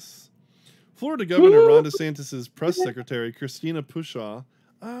DeSantis. Florida Governor Ron DeSantis' press secretary, Christina Pushaw.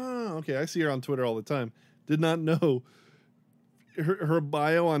 Okay, I see her on Twitter all the time. Did not know. Her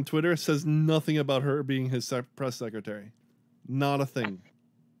bio on Twitter says nothing about her being his press secretary. Not a thing.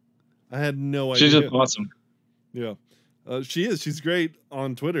 I had no idea. She's just awesome. Yeah, she is. She's great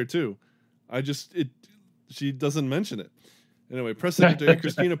on Twitter too. She doesn't mention it. Anyway, Press Secretary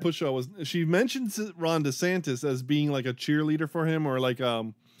Christina Pushaw she mentions Ron DeSantis as being like a cheerleader for him or like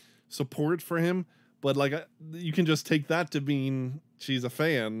support for him, but like you can just take that to mean she's a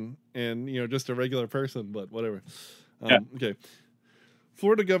fan and, you know, just a regular person, but whatever. Okay.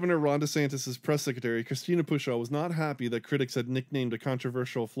 Florida Governor Ron DeSantis' press secretary Christina Pushaw was not happy that critics had nicknamed a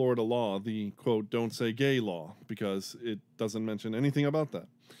controversial Florida law the, quote, "don't say gay law," because it doesn't mention anything about that.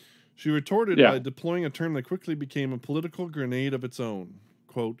 She retorted by deploying a term that quickly became a political grenade of its own.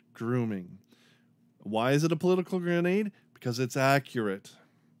 Quote, grooming. Why is it a political grenade? Because it's accurate.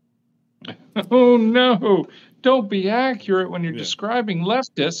 Oh, no. Don't be accurate when you're describing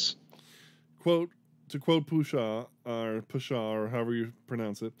leftists. Quote, to quote Pusha, or however you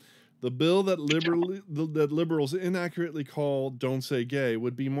pronounce it, the bill that liberals inaccurately call "Don't Say Gay"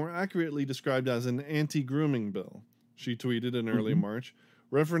 would be more accurately described as an anti-grooming bill, she tweeted in early March,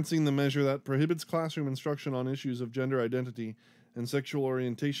 referencing the measure that prohibits classroom instruction on issues of gender identity and sexual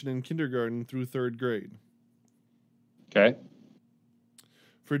orientation in kindergarten through 3rd grade. Okay.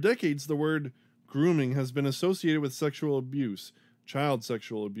 For decades, the word grooming has been associated with sexual abuse, child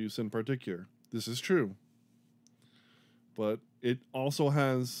sexual abuse in particular. This is true. But it also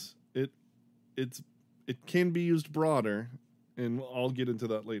has it can be used broader, and I'll get into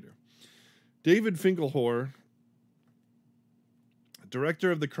that later. David Finkelhor,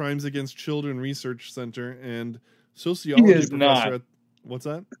 director of the Crimes Against Children Research Center and sociology professor not. at what's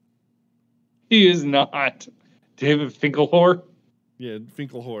that? He is not. David Finkelhor? Yeah,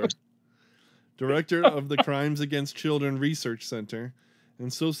 Finkelhor. Director of the Crimes Against Children Research Center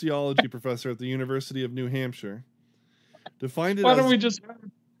and sociology professor at the University of New Hampshire. Defined it Why as, don't we just have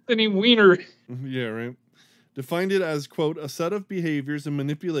any wiener? Yeah, right. Defined it as, quote, a set of behaviors and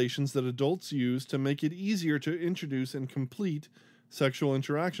manipulations that adults use to make it easier to introduce and complete sexual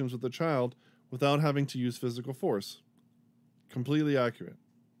interactions with a child without having to use physical force. Completely accurate.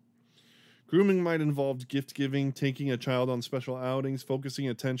 Grooming might involve gift giving, taking a child on special outings, focusing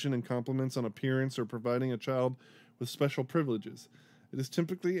attention and compliments on appearance, or providing a child with special privileges. It is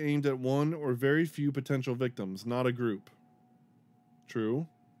typically aimed at one or very few potential victims, not a group. True.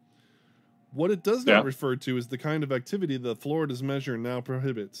 What it does not refer to is the kind of activity that Florida's measure now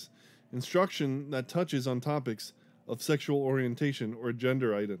prohibits. Instruction that touches on topics of sexual orientation or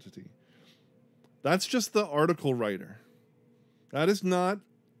gender identity. That's just the article writer. That is not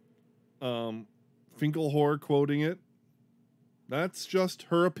Finkelhor quoting it. That's just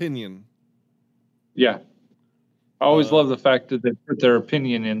her opinion. Yeah. I always love the fact that they put their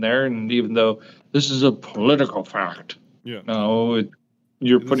opinion in there, and even though this is a political fact, no,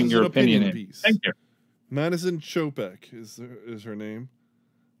 you're putting your opinion in. Piece. Thank you. Madison Chopek is her name.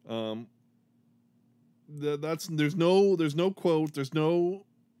 There's no quote, there's no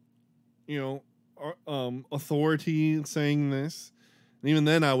authority saying this, and even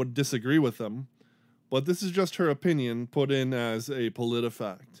then I would disagree with them. But this is just her opinion put in as a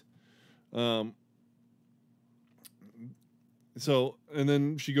PolitiFact. So, and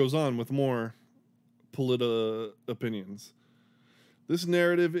then she goes on with more opinions. This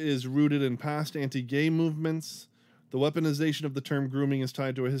narrative is rooted in past anti-gay movements. The weaponization of the term grooming is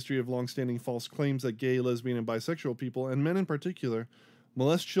tied to a history of long-standing false claims that gay, lesbian, and bisexual people, and men in particular,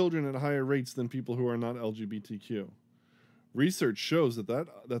 molest children at higher rates than people who are not LGBTQ. Research shows that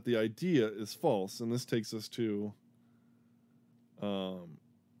the idea is false, and this takes us to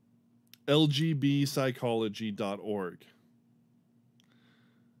lgbpsychology.org.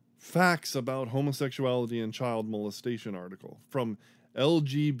 Facts about homosexuality and child molestation article from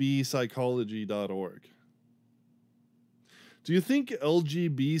lgbpsychology.org. Do you think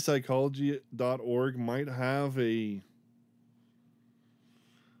lgbpsychology.org might have a,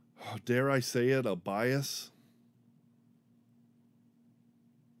 dare I say it, a bias?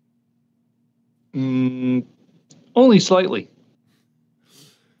 Only slightly.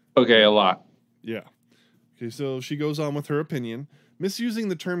 Okay, a lot. Yeah. Okay, so she goes on with her opinion. Misusing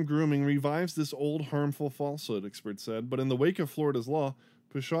the term grooming revives this old harmful falsehood, experts said, but in the wake of Florida's law,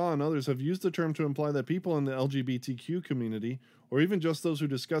 Pushaw and others have used the term to imply that people in the LGBTQ community, or even just those who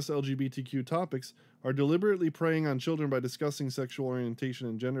discuss LGBTQ topics, are deliberately preying on children by discussing sexual orientation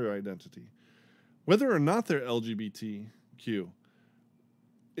and gender identity. Whether or not they're LGBTQ,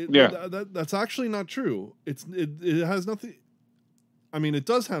 that's actually not true. It has nothing. I mean, it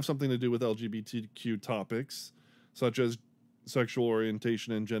does have something to do with LGBTQ topics, such as sexual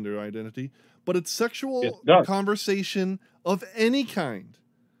orientation and gender identity, but it's sexual conversation of any kind.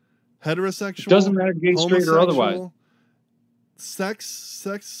 Heterosexual, it doesn't matter, gay, straight, or otherwise.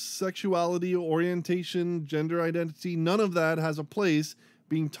 Sexuality, orientation, gender identity, none of that has a place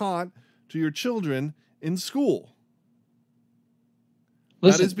being taught to your children in school.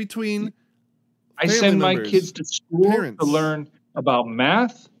 Listen, that is between I send my kids to school to learn about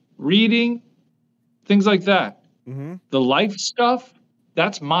math, reading, things like that. Mm-hmm. The life stuff,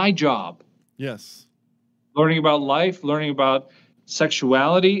 that's my job. Yes. Learning about life, learning about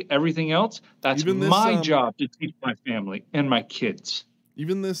sexuality, everything else, that's my job to teach my family and my kids.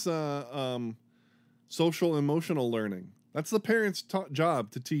 Even this social emotional learning, that's the parents'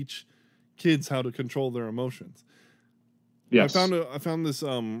 job to teach kids how to control their emotions. Yes. I found this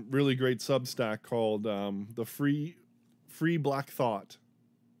really great Substack called the Free Black Thought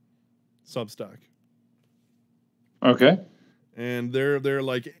Substack. Okay. And they're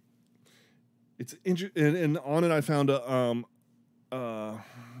like, it's and on it I found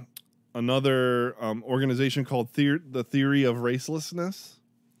another organization called the Theory of Racelessness.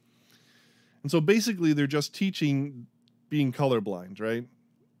 And so basically they're just teaching being colorblind, right?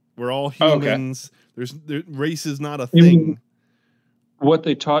 We're all Oh, okay. humans. Race is not a You mean thing. what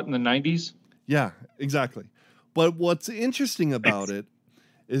they taught in the 90s? Yeah, exactly. But what's interesting about it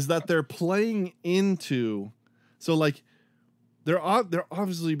is that they're playing into, so like they're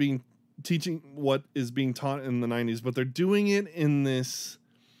obviously being teaching what is being taught in the 90s, but they're doing it in this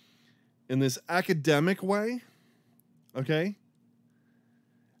academic way, okay?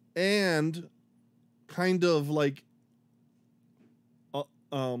 And kind of like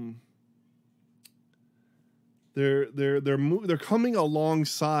they're coming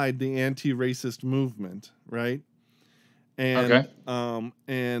alongside the anti-racist movement, right? And Okay.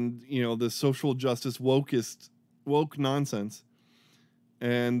 and you know, the social justice woke nonsense,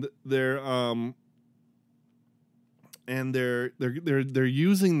 and they're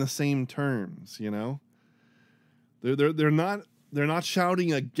using the same terms, you know. They're not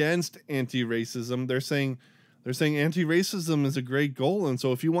shouting against anti-racism. They're saying anti-racism is a great goal, and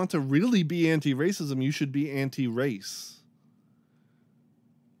so if you want to really be anti-racism, you should be anti-race.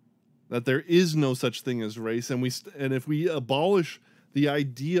 That there is no such thing as race, and if we abolish the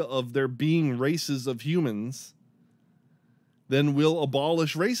idea of there being races of humans, then we'll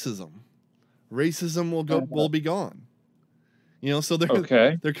abolish racism. Racism will be gone. You know, so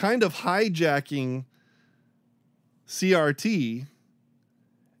they're kind of hijacking CRT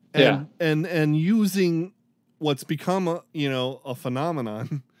and using what's become a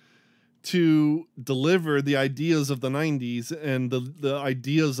phenomenon to deliver the ideas of the 90s and the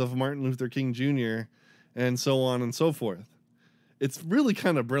ideas of Martin Luther King Jr. and so on and so forth. It's really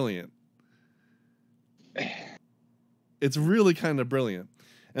kind of brilliant. It's really kind of brilliant.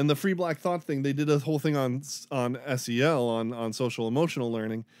 And the Free Black Thought thing, they did a whole thing on SEL, on social emotional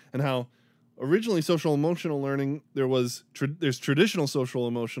learning, and how originally social emotional learning, there's traditional social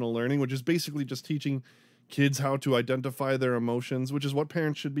emotional learning, which is basically just teaching kids how to identify their emotions, which is what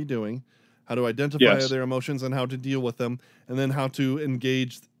parents should be doing, how to identify their emotions and how to deal with them, and then how to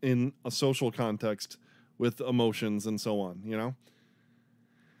engage in a social context with emotions and so on, you know?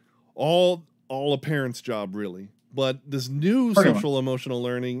 All a parent's job, really. But this new social emotional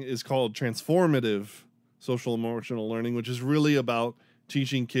learning is called transformative social emotional learning, which is really about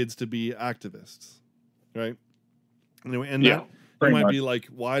teaching kids to be activists, right? Anyway, and that you might be like,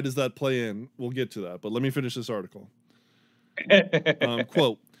 why does that play in? We'll get to that, but let me finish this article.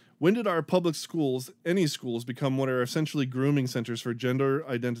 Quote, when did our public schools, any schools, become what are essentially grooming centers for gender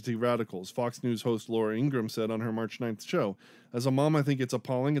identity radicals? Fox News host Laura Ingraham said on her March 9th show. As a mom, I think it's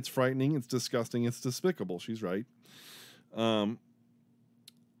appalling, it's frightening, it's disgusting, it's despicable. She's right.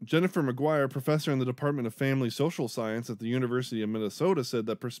 Jennifer McGuire, professor in the Department of Family Social Science at the University of Minnesota, said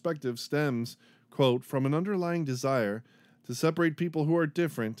that perspective stems, quote, from an underlying desire to separate people who are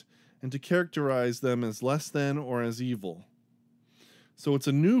different and to characterize them as less than or as evil. So it's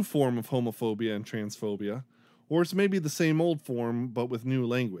a new form of homophobia and transphobia, or it's maybe the same old form but with new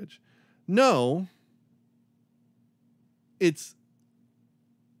language. No, it's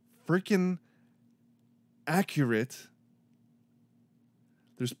freaking accurate.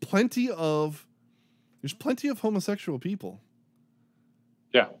 There's plenty of homosexual people.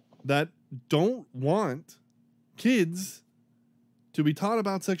 Yeah. That don't want kids to be taught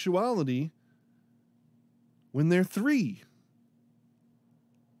about sexuality when they're 3.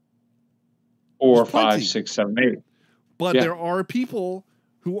 Or 5, 6, 7, 8. But there are people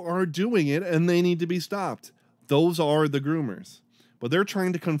who are doing it and they need to be stopped. Those are the groomers. But they're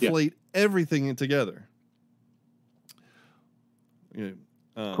trying to conflate everything together. Yeah.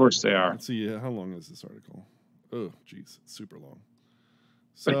 Of course they are. Let's see, how long is this article? Oh, geez, it's super long.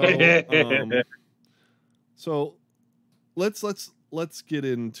 So, let's get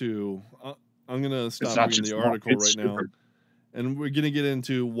into. I'm gonna stop reading the article right now, and we're gonna get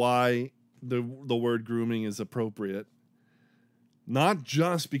into why the word grooming is appropriate, not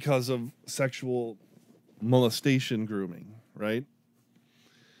just because of sexual molestation grooming, right?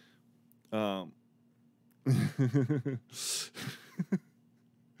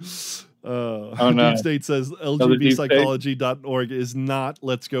 Deep State says LGBpsychology.org is not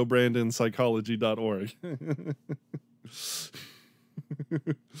Let's Go Brandon Psychology.org.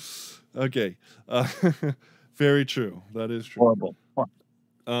 Okay. Very true. That is true. Horrible.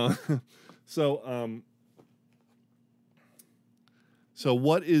 So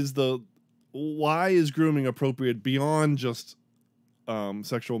what is why is grooming appropriate beyond just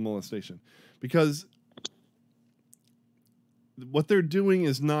sexual molestation? Because what they're doing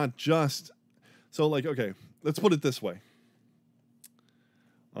is not just, So, like, okay, let's put it this way.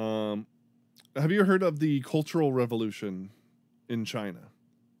 Have you heard of the Cultural Revolution in China?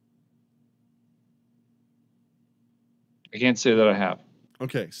 I can't say that I have.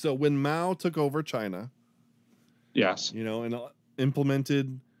 Okay, so when Mao took over China, Yes. and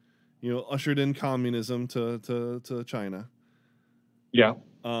implemented, ushered in communism to China, Yeah.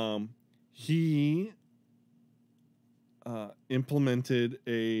 he implemented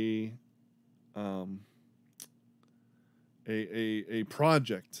a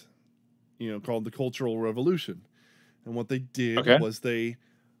project, called the Cultural Revolution, and what they did was they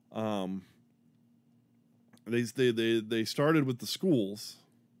started with the schools,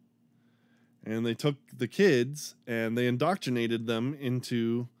 and they took the kids and they indoctrinated them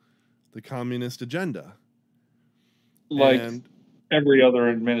into the communist agenda, Like and every other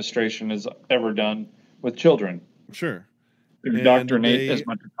administration has ever done with children. Sure. Indoctrinate as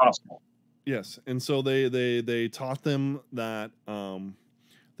much as possible. Yes, and so they taught them that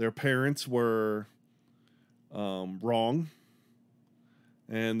their parents were wrong,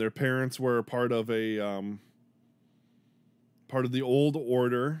 and their parents were part of the old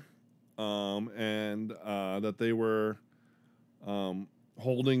order, and that they were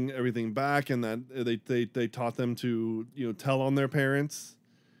holding everything back, and that they taught them to tell on their parents.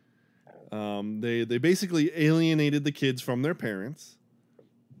 They basically alienated the kids from their parents.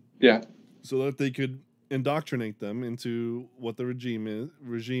 Yeah. So that they could indoctrinate them into what the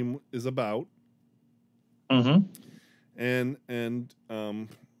regime is about. Mm-hmm. And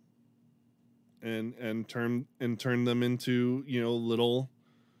turn them into little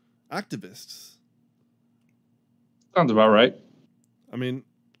activists. Sounds about right. I mean,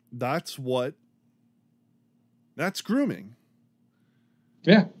 that's grooming.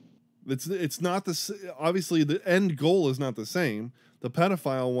 Yeah. It's not obviously the end goal is not the same. The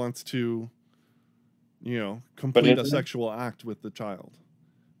pedophile wants to, complete a sexual act with the child.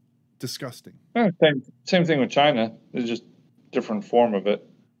 Disgusting. Same thing with China. It's just different form of it.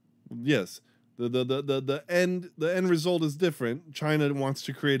 Yes. The end result is different. China wants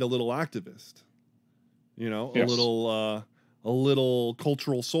to create a little activist. Yes. A little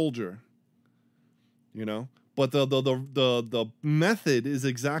cultural soldier. But the method is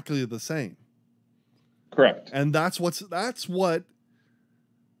exactly the same. Correct. And that's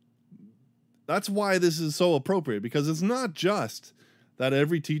why this is so appropriate, because it's not just that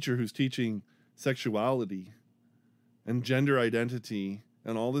every teacher who's teaching sexuality and gender identity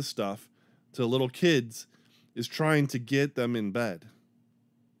and all this stuff to little kids is trying to get them in bed.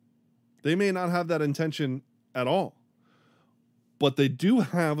 They may not have that intention at all, but they do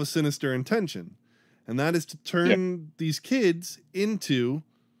have a sinister intention, and that is to turn these kids into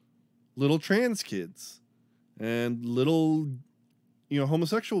little trans kids and little,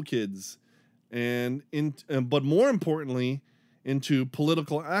 homosexual kids, but more importantly, into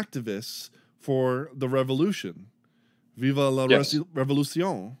political activists for the revolution. Viva la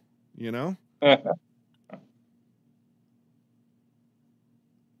revolution,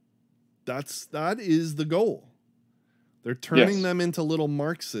 That is the goal. They're turning them into little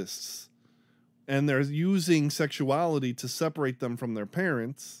Marxists, and they're using sexuality to separate them from their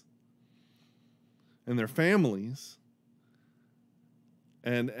parents and their families.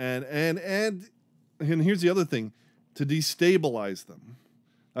 And here's the other thing, to destabilize them.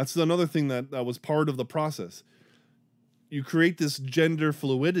 That's another thing that was part of the process. You create this gender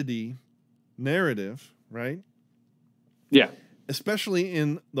fluidity narrative, right? Yeah. Especially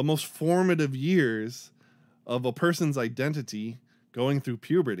in the most formative years of a person's identity, going through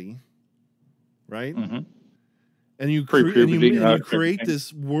puberty, right? Mm-hmm. And you create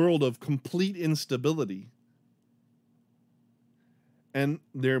this world of complete instability. And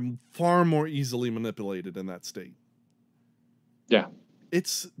they're far more easily manipulated in that state. Yeah.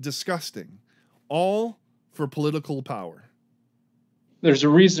 It's disgusting. All for political power. There's a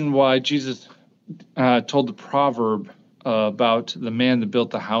reason why Jesus told the proverb about the man that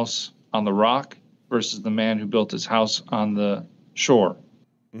built the house on the rock versus the man who built his house on the shore.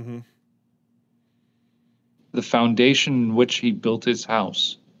 Mm-hmm. The foundation in which he built his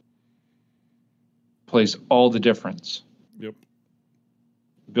house plays all the difference. Yep.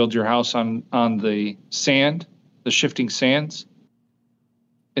 Build your house on the sand, the shifting sands,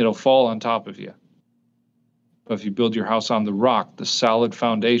 it'll fall on top of you. But if you build your house on the rock, the solid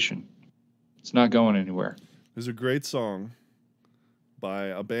foundation, it's not going anywhere. There's a great song by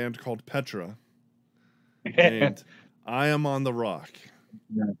a band called Petra named I Am on the Rock.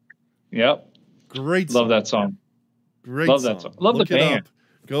 Yep. Great song. Love that song. Great Love song. that song. Love look the band. Up.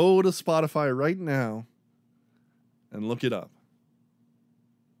 Go to Spotify right now and look it up.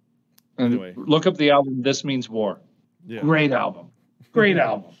 And Anyway. look up the album This Means War. Yeah. Great album. Great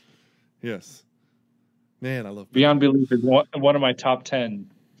album. Yes. Man, I love Beyond Belief is one of my top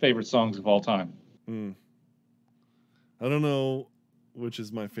 10 favorite songs of all time. I don't know which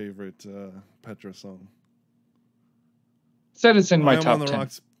is my favorite Petra song. Said it's in my I'm top on the 10.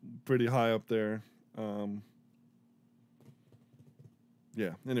 Rocks pretty high up there.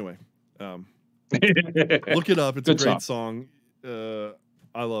 Yeah, anyway. Look it up. It's Good a great song.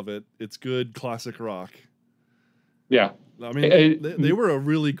 I love it. It's good classic rock. Yeah. I mean, they were a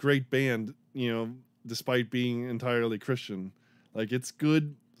really great band, you know, despite being entirely Christian. Like, it's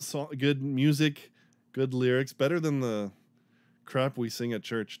good good music, good lyrics, better than the crap we sing at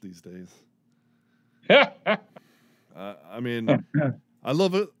church these days. I mean, I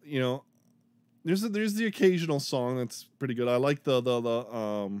love it. You know, there's the occasional song that's pretty good. I like the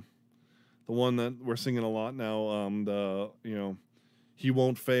one that we're singing a lot now. He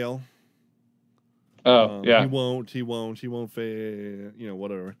won't fail. Oh, yeah. He won't fail. You know,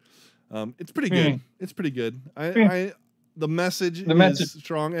 whatever. It's pretty good. It's pretty good. The message is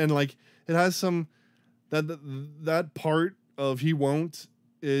strong, and like it has some that part of he won't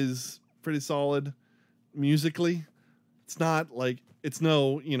is pretty solid musically. It's not like it's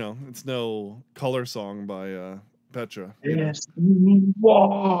no Color Song by Petra. Yes,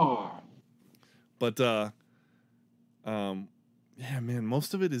 war. But yeah, man,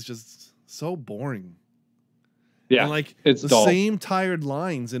 most of it is just so boring. Yeah, and like it's the dull. Same tired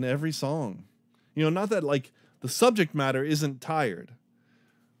lines in every song. You know, not that like the subject matter isn't tired.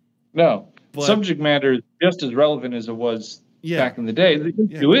 No, subject matter is just as relevant as it was back in the day. The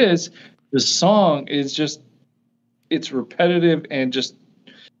issue is the song is just it's repetitive and just.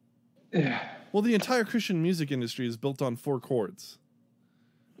 Well, the entire Christian music industry is built on 4 chords.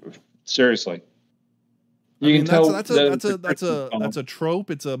 Seriously, you can tell that's a trope.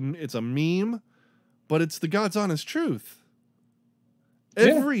 It's a meme, but it's the God's honest truth.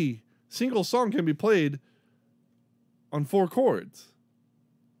 Every single song can be played on 4 chords.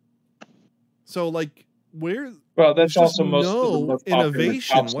 So, like, that's also no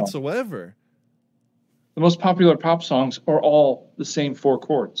innovation whatsoever. The most popular pop songs are all the same 4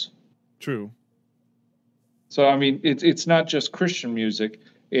 chords. True. So, I mean, it's not just Christian music.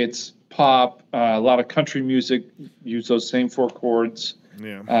 It's pop. A lot of country music use those same 4 chords.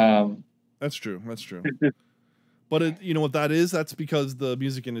 Yeah. That's true. That's true. But you know what that is? That's because the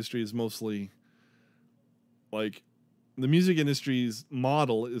music industry is mostly like the music industry's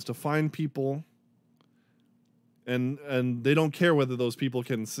model is to find people and they don't care whether those people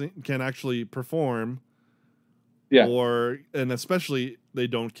can actually perform. Yeah. And especially they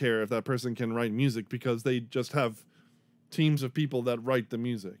don't care if that person can write music because they just have teams of people that write the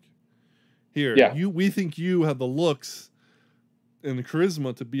music. Here, we think you have the looks and the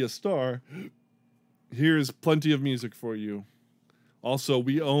charisma to be a star. Here's plenty of music for you. Also,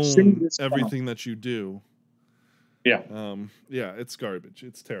 we own everything that you do. Yeah. Yeah, it's garbage.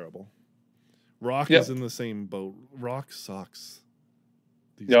 It's terrible. Rock is in the same boat. Rock sucks.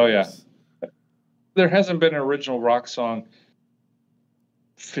 Yeah. There hasn't been an original rock song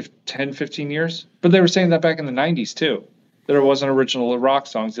 10, 15 years. But they were saying that back in the 90s, too. There wasn't original rock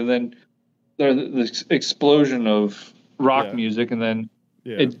songs. And then the explosion of rock music, and then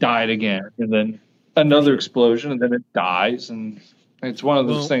it died again. And then another explosion, and then it dies. And it's one of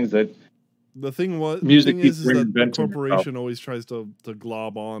those things that the thing is that the corporation always tries to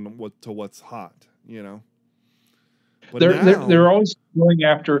glob on what's hot, you know. But they're always going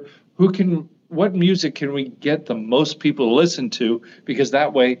after what music can we get the most people to listen to, because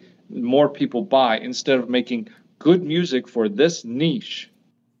that way more people buy, instead of making good music for this niche,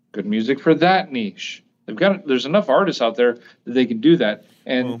 good music for that niche. There's enough artists out there that they can do that,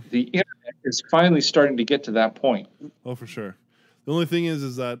 and the internet is finally starting to get to that point. Oh, for sure. The only thing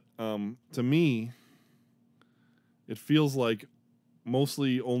is that to me, it feels like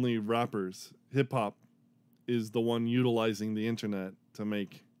mostly only rappers, hip hop, is the one utilizing the internet to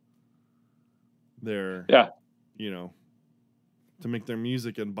make their to make their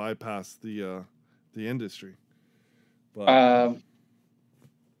music and bypass the industry. But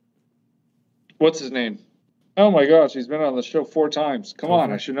what's his name? Oh my gosh, he's been on the show 4 times. Come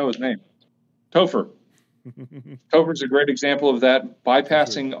on, I should know his name. Topher. Topher's a great example of that,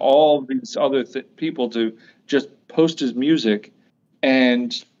 bypassing all these other people to just post his music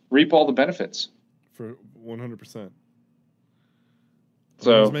and reap all the benefits. For 100%.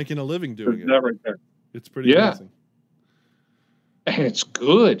 So he's making a living doing it. Right there. It's pretty amazing. And it's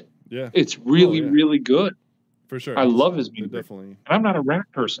good. Yeah. It's really, really good. For sure. I love his music. Definitely. And I'm not a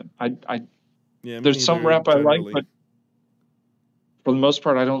rap person. There's some rap generally. I like, but for the most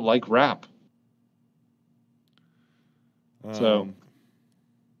part, I don't like rap. So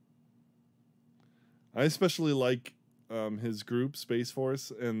I especially like his group Space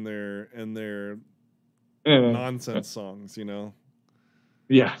Force and their nonsense songs, you know.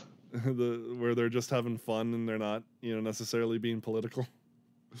 Yeah. Where they're just having fun and they're not, you know, necessarily being political.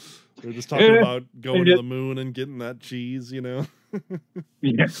 They're just talking about going to the moon and getting that cheese, you know.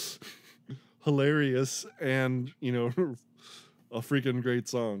 Yeah. Hilarious and, you know, a freaking great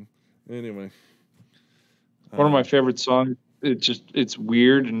song. Anyway. One of my favorite songs. It's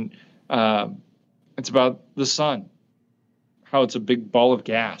weird, and it's about the sun, how it's a big ball of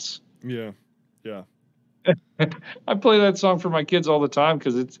gas. Yeah. Yeah. I play that song for my kids all the time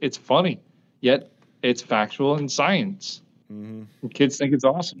because it's funny, yet it's factual and science. Mm-hmm. And kids think it's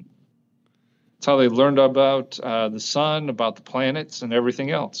awesome. It's how they learned about the sun, about the planets, and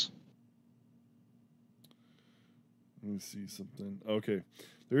everything else. Let me see something. Okay.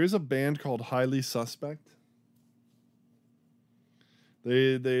 There is a band called Highly Suspect.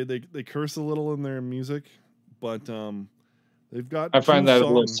 They curse a little in their music, but they've got I find two that a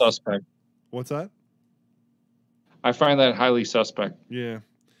little songs. suspect. What's that? I find that highly suspect. Yeah.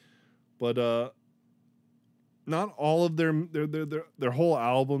 But not all of their whole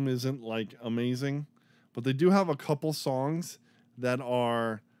album isn't like amazing, but they do have a couple songs that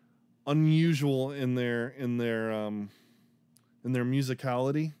are unusual in their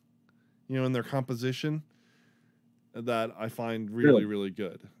musicality, you know, in their composition, that I find really, really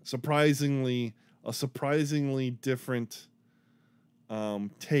good. A surprisingly different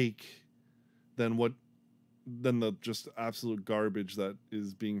take than the just absolute garbage that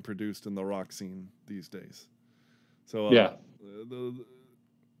is being produced in the rock scene these days. So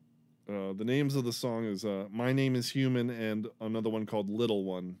the names of the song is My Name is Human and another one called Little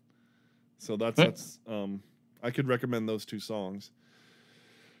One. So that's I could recommend those two songs.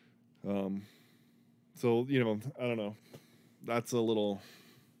 So, you know, I don't know. That's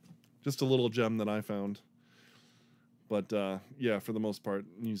just a little gem that I found. But yeah, for the most part,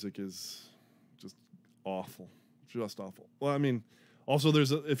 music is just awful. Just awful. Well, I mean, also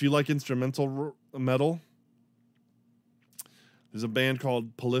if you like instrumental metal, there's a band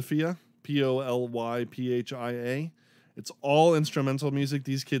called Polyphia, Polyphia. It's all instrumental music.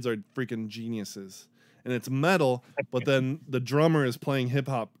 These kids are freaking geniuses. And it's metal, but then the drummer is playing hip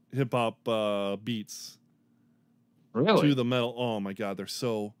hop beats. Really? To the metal. Oh my god, they're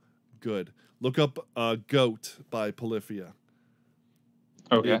so good. Look up Goat by Polyphia.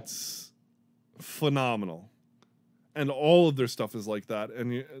 Okay. It's phenomenal. And all of their stuff is like that.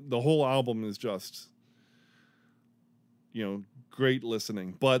 And the whole album is just, you know, great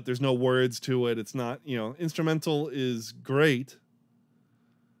listening. But there's no words to it. It's not, you know, instrumental is great.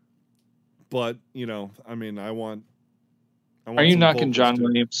 But, you know, I mean, I want Are you knocking John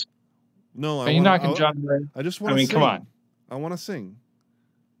Williams? No, Are you knocking John Williams? I just want to sing. Come on. I want to sing.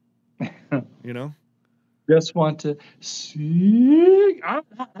 You know? Just want to sing.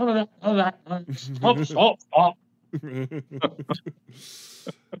 Stop.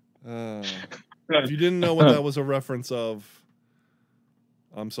 If you didn't know what that was a reference of,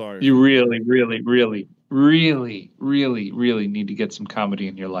 I'm sorry. You really, really, really, really, really, really need to get some comedy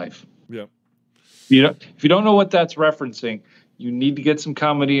in your life. Yeah. If you don't know what that's referencing, you need to get some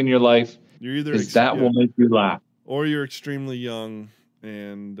comedy in your life. You're either that will make you laugh, or you're extremely young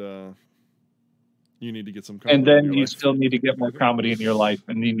and you need to get some comedy. And then you still need to get more comedy in your life,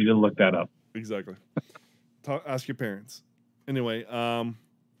 and you need to look that up. Exactly. Ask your parents. Anyway,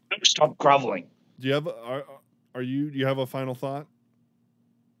 stop groveling. Do you have do you have a final thought?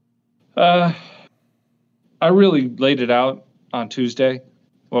 I really laid it out on Tuesday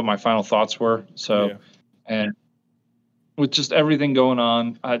what my final thoughts were. So, yeah. And with just everything going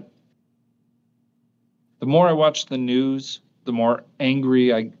on, the more I watch the news, the more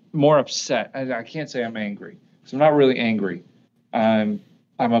angry more upset. I can't say I'm angry because I'm not really angry. I'm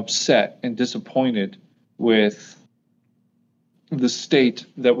upset and disappointed with the state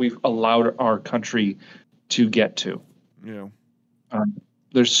that we've allowed our country to get to. Yeah.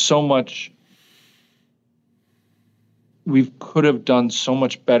 There's so much we could have done so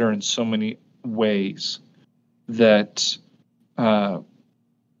much better in so many ways that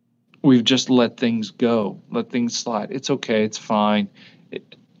we've just let things go, let things slide. It's okay. It's fine.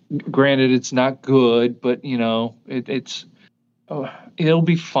 Granted, it's not good, but you know, it'll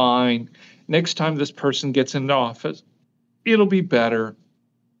be fine. Next time this person gets into office, it'll be better,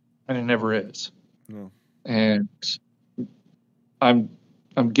 and it never is. No. And I'm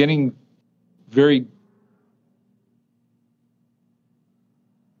getting very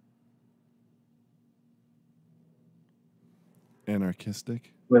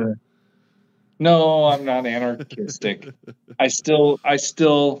Anarchistic? No, I'm not anarchistic. I still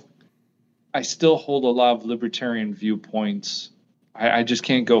hold a lot of libertarian viewpoints. I just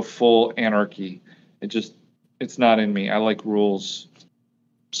can't go full anarchy. It's not in me. I like rules,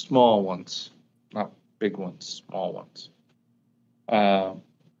 small ones, not big ones, small ones. And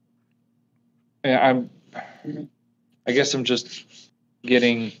I guess I'm just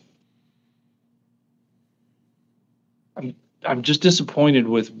getting. I'm just disappointed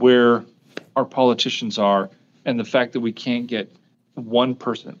with where our politicians are, and the fact that we can't get one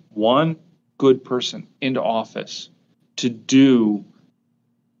good person into office to do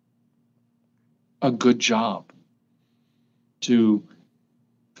a good job, to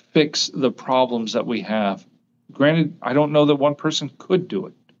fix the problems that we have. Granted, I don't know that one person could do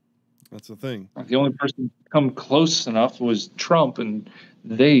it. That's the thing. The only person to come close enough was Trump, and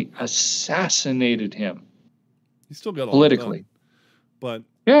they assassinated him. He still got a politically. lot done. But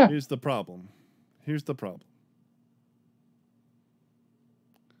yeah, here's the problem.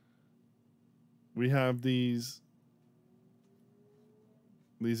 We have these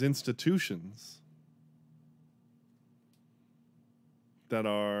institutions that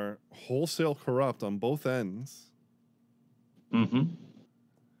are wholesale corrupt on both ends. Mm-hmm.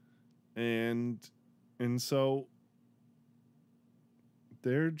 And so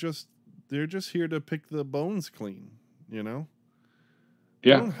they're just here to pick the bones clean, you know?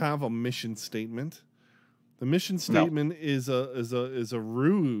 Yeah. They don't have a mission statement. The mission statement is a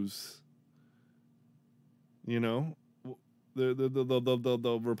ruse. You know?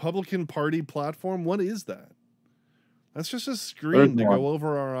 The Republican Party platform, what is that? That's just a screen to go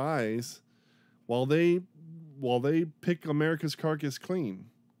over our eyes while they pick America's carcass clean.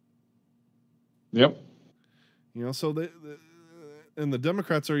 Yep. You know, so and the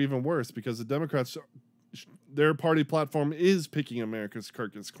Democrats are even worse because the Democrats, their party platform is picking America's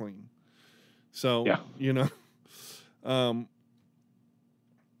carcass clean. So, yeah. You know,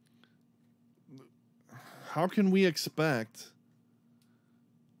 how can we expect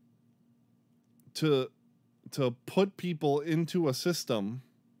to put people into a system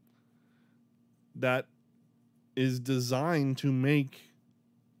that is designed to make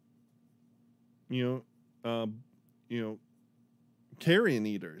carrion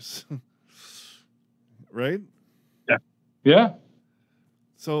eaters, right? Yeah.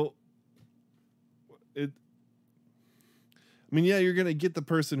 So you're going to get the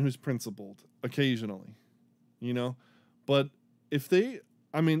person who's principled occasionally, you know, but at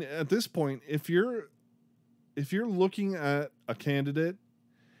this point, if you're looking at a candidate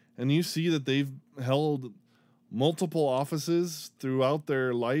and you see that they've held multiple offices throughout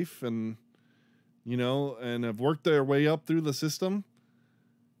their life and, you know, and have worked their way up through the system,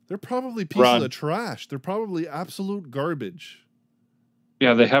 they're probably pieces of trash. They're probably absolute garbage.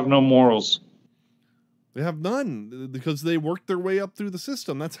 Yeah, they have no morals. They have none because they worked their way up through the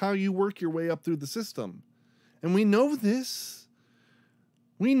system. That's how you work your way up through the system. And we know this.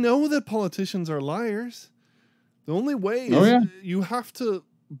 We know that politicians are liars. The only way is you have to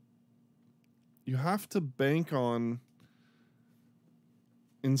bank on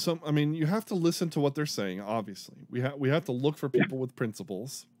you have to listen to what they're saying, obviously. We have to look for people with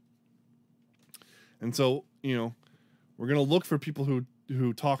principles. And so, you know, we're going to look for people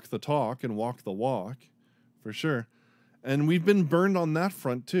who talk the talk and walk the walk, for sure. And we've been burned on that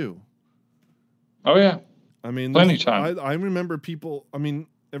front too. Oh yeah. I mean, plenty time. I remember people,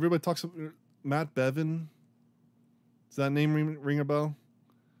 everybody talks about Matt Bevin. Does that name ring a bell?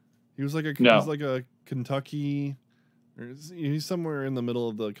 He was like a Kentucky, or he's somewhere in the middle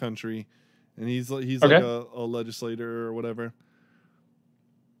of the country, and he's like a legislator or whatever.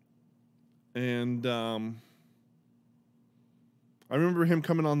 And I remember him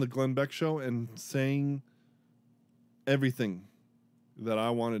coming on the Glenn Beck show and saying everything that I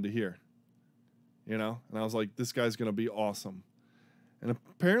wanted to hear. You know, and I was like, this guy's gonna be awesome. And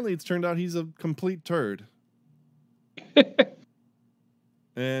apparently, it's turned out he's a complete turd.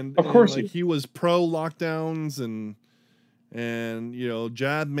 And of course, he was pro lockdowns and you know,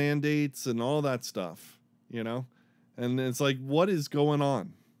 jab mandates and all that stuff, you know, and it's like, what is going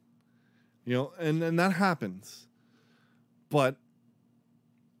on, you know, and that happens, but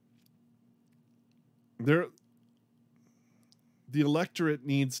the electorate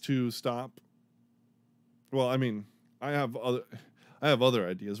needs to stop. Well, I have other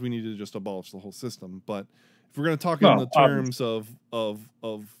ideas. We need to just abolish the whole system, but if we're going to talk in the terms of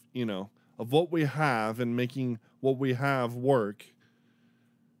you know, of what we have and making what we have work,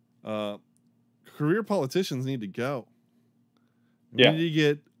 career politicians need to go. We need to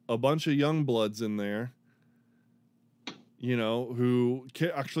get a bunch of young bloods in there, you know, who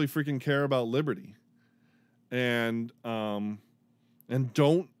actually freaking care about liberty, and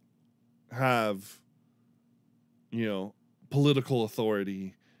don't have, you know, political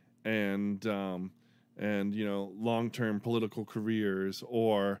authority, and you know, long-term political careers,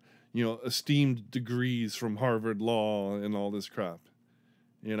 or, you know, esteemed degrees from Harvard Law and all this crap.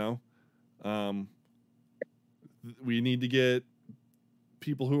 You know, we need to get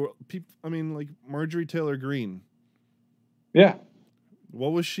people who are people. I mean, like Marjorie Taylor Greene. Yeah.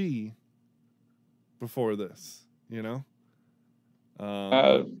 What was she before this? You know,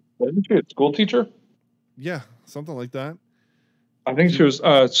 Wasn't she a school teacher? yeah, something like that. I think she was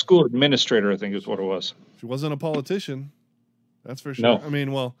a school administrator, I think is what it was. She wasn't a politician, that's for sure. No. I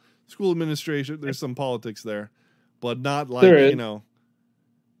mean, well, school administration, there's some politics there, but not like, There is. you know,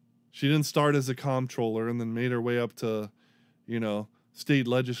 she didn't start as a comptroller and then made her way up to, you know, state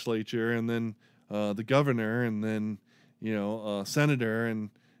legislature, and then the governor, and then, you know, senator,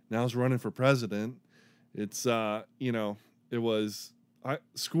 and now is running for president. It's, you know, it was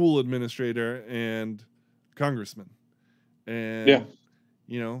school administrator and congressman. And, Yeah.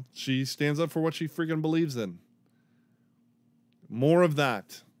 you know, she stands up for what she freaking believes in. More of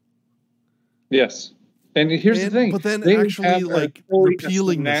that. Yes. And here's the thing. But then they actually, have like, fully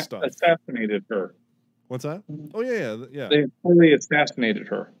repealing this stuff. assassinated her. What's that? Oh, yeah. They fully assassinated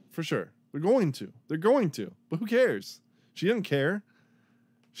her. For sure. They're going to. But who cares? She didn't care.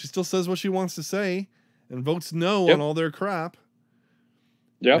 She still says what she wants to say and votes no on all their crap.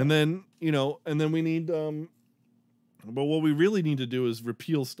 Yeah. And then, you know, we need, but what we really need to do is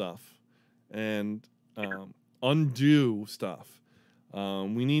repeal stuff and undo stuff.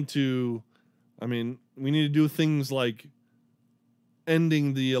 We need to do things like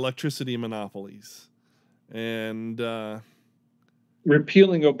ending the electricity monopolies and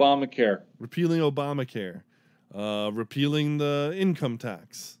repealing Obamacare. Repealing the income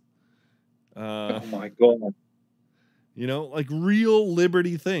tax. Oh my God. You know, like real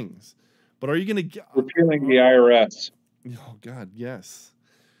liberty things. But are you going to get repealing the IRS? Oh God, yes.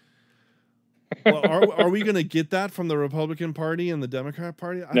 Well, are we going to get that from the Republican Party and the Democrat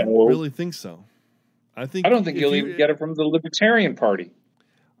Party? I don't really think so. I don't think you'll even get it from the Libertarian Party.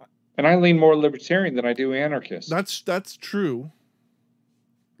 And I lean more libertarian than I do anarchist. That's true.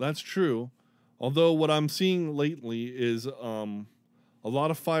 That's true. Although what I'm seeing lately is a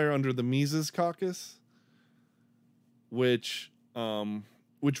lot of fire under the Mises Caucus, which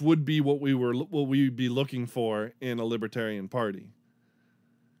would be what we'd be looking for in a libertarian party.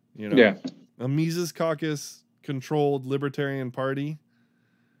 You know, yeah, a Mises Caucus controlled libertarian party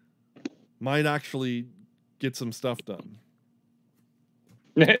might actually get some stuff done.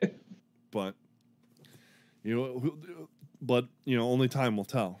 But you know, only time will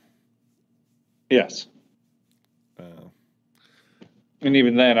tell. Yes. And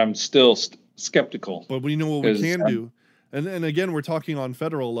even then, I'm still skeptical. But we know what we can do. And again, we're talking on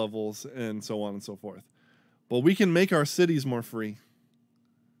federal levels and so on and so forth. But we can make our cities more free.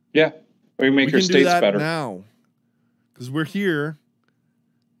 Yeah. We can make our states better now. Because we're here,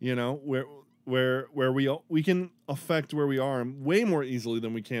 you know, where we can affect where we are way more easily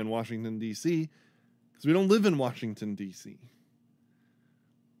than we can Washington, D.C. Because we don't live in Washington, D.C.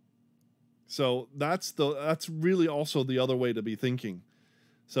 So that's really also the other way to be thinking.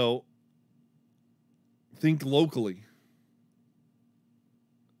 So think locally.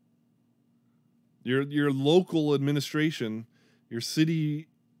 Your local administration, your city,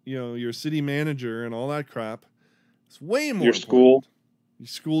 you know, your city manager and all that crap, it's way more your important. School, your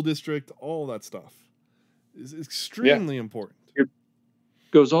school district, all that stuff is extremely important. It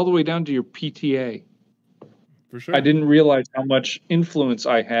goes all the way down to your PTA. For sure. I didn't realize how much influence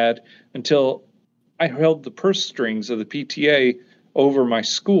I had until I held the purse strings of the PTA over my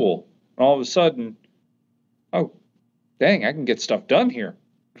school. And all of a sudden, oh, dang, I can get stuff done here.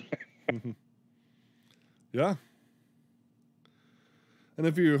 Yeah. And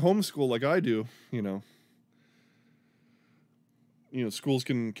if you homeschool like I do, you know, schools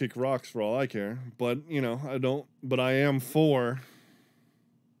can kick rocks for all I care. But, you know, I am for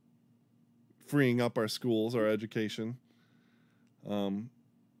freeing up our schools, our education. And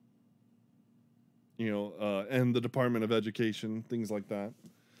the Department of Education, things like that.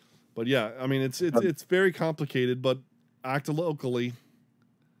 But yeah, I mean, it's very complicated, but act locally,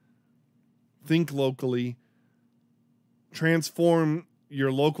 think locally, transform your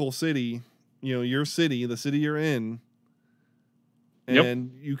local city, you know, your city, the city you're in,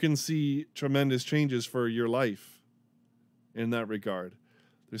 and you can see tremendous changes for your life in that regard.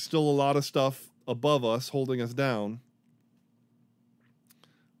 There's still a lot of stuff above us holding us down,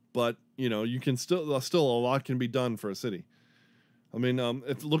 but you can still a lot can be done for a city. I mean,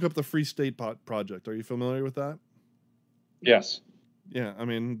 look up the Free State Project. Are you familiar with that? Yes. Yeah, I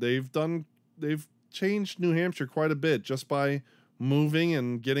mean, they've changed New Hampshire quite a bit just by moving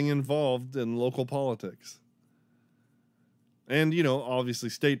and getting involved in local politics. And, obviously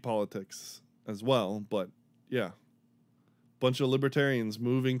state politics as well, but yeah. Bunch of libertarians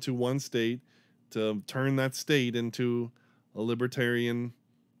moving to one state to turn that state into a libertarian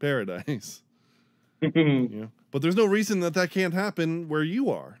paradise. But there's no reason that can't happen where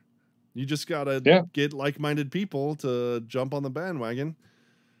you are. You just gotta get like-minded people to jump on the bandwagon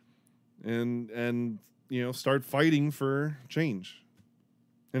and start fighting for change.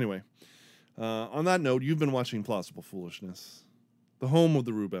 Anyway, on that note, you've been watching Plausible Foolishness, the home of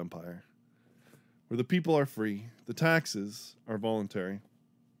the Rube Empire, where the people are free, the taxes are voluntary,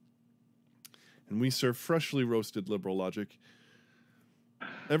 and we serve freshly roasted liberal logic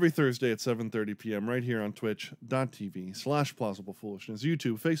every Thursday at 7:30 p.m. right here on twitch.tv/plausiblepoolishness,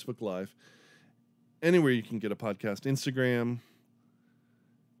 YouTube, Facebook Live, anywhere you can get a podcast, Instagram,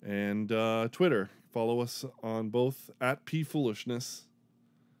 and Twitter. Follow us on both at @pfoolishness.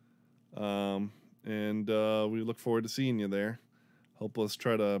 And we look forward to seeing you there. Help us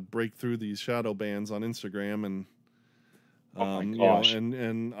try to break through these shadow bans on Instagram and oh my gosh.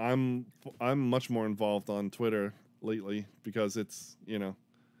 And I'm much more involved on Twitter lately because it's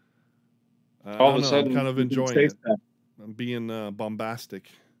all of a sudden I'm kind of enjoying it. I'm being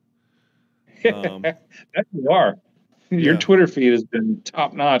bombastic. That you are. Your Twitter feed has been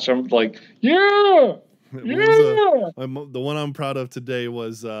top notch. I'm like, the one I'm proud of today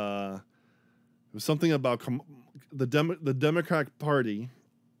was it was something about the Democratic Party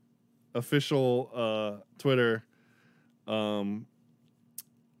official Twitter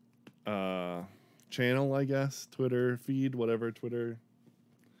channel, I guess, Twitter feed, whatever, Twitter.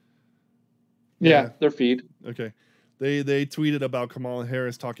 Yeah, their feed. Okay. They tweeted about Kamala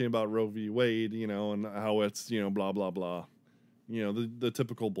Harris talking about Roe v. Wade, and how it's, blah, blah, blah. The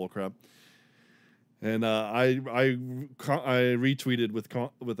typical bullcrap. And I retweeted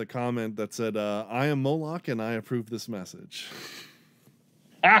with a comment that said, I am Moloch and I approve this message.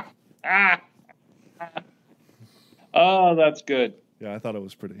 Oh, that's good. Yeah, I thought it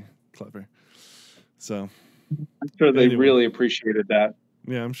was pretty clever. So I'm sure they really appreciated that.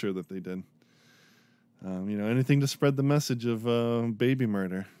 Yeah, I'm sure that they did. Anything to spread the message of baby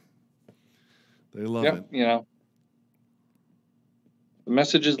murder. They love it. The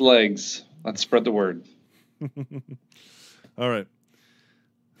message is legs. Let's spread the word. All right.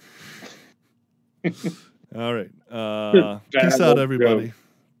 All right. Peace out, everybody. Joke.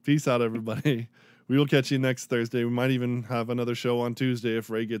 Peace out, everybody. We will catch you next Thursday. We might even have another show on Tuesday if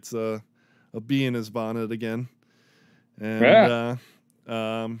Ray gets a bee in his bonnet again. And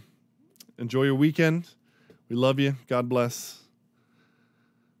enjoy your weekend. We love you. God bless.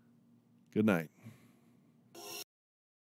 Good night.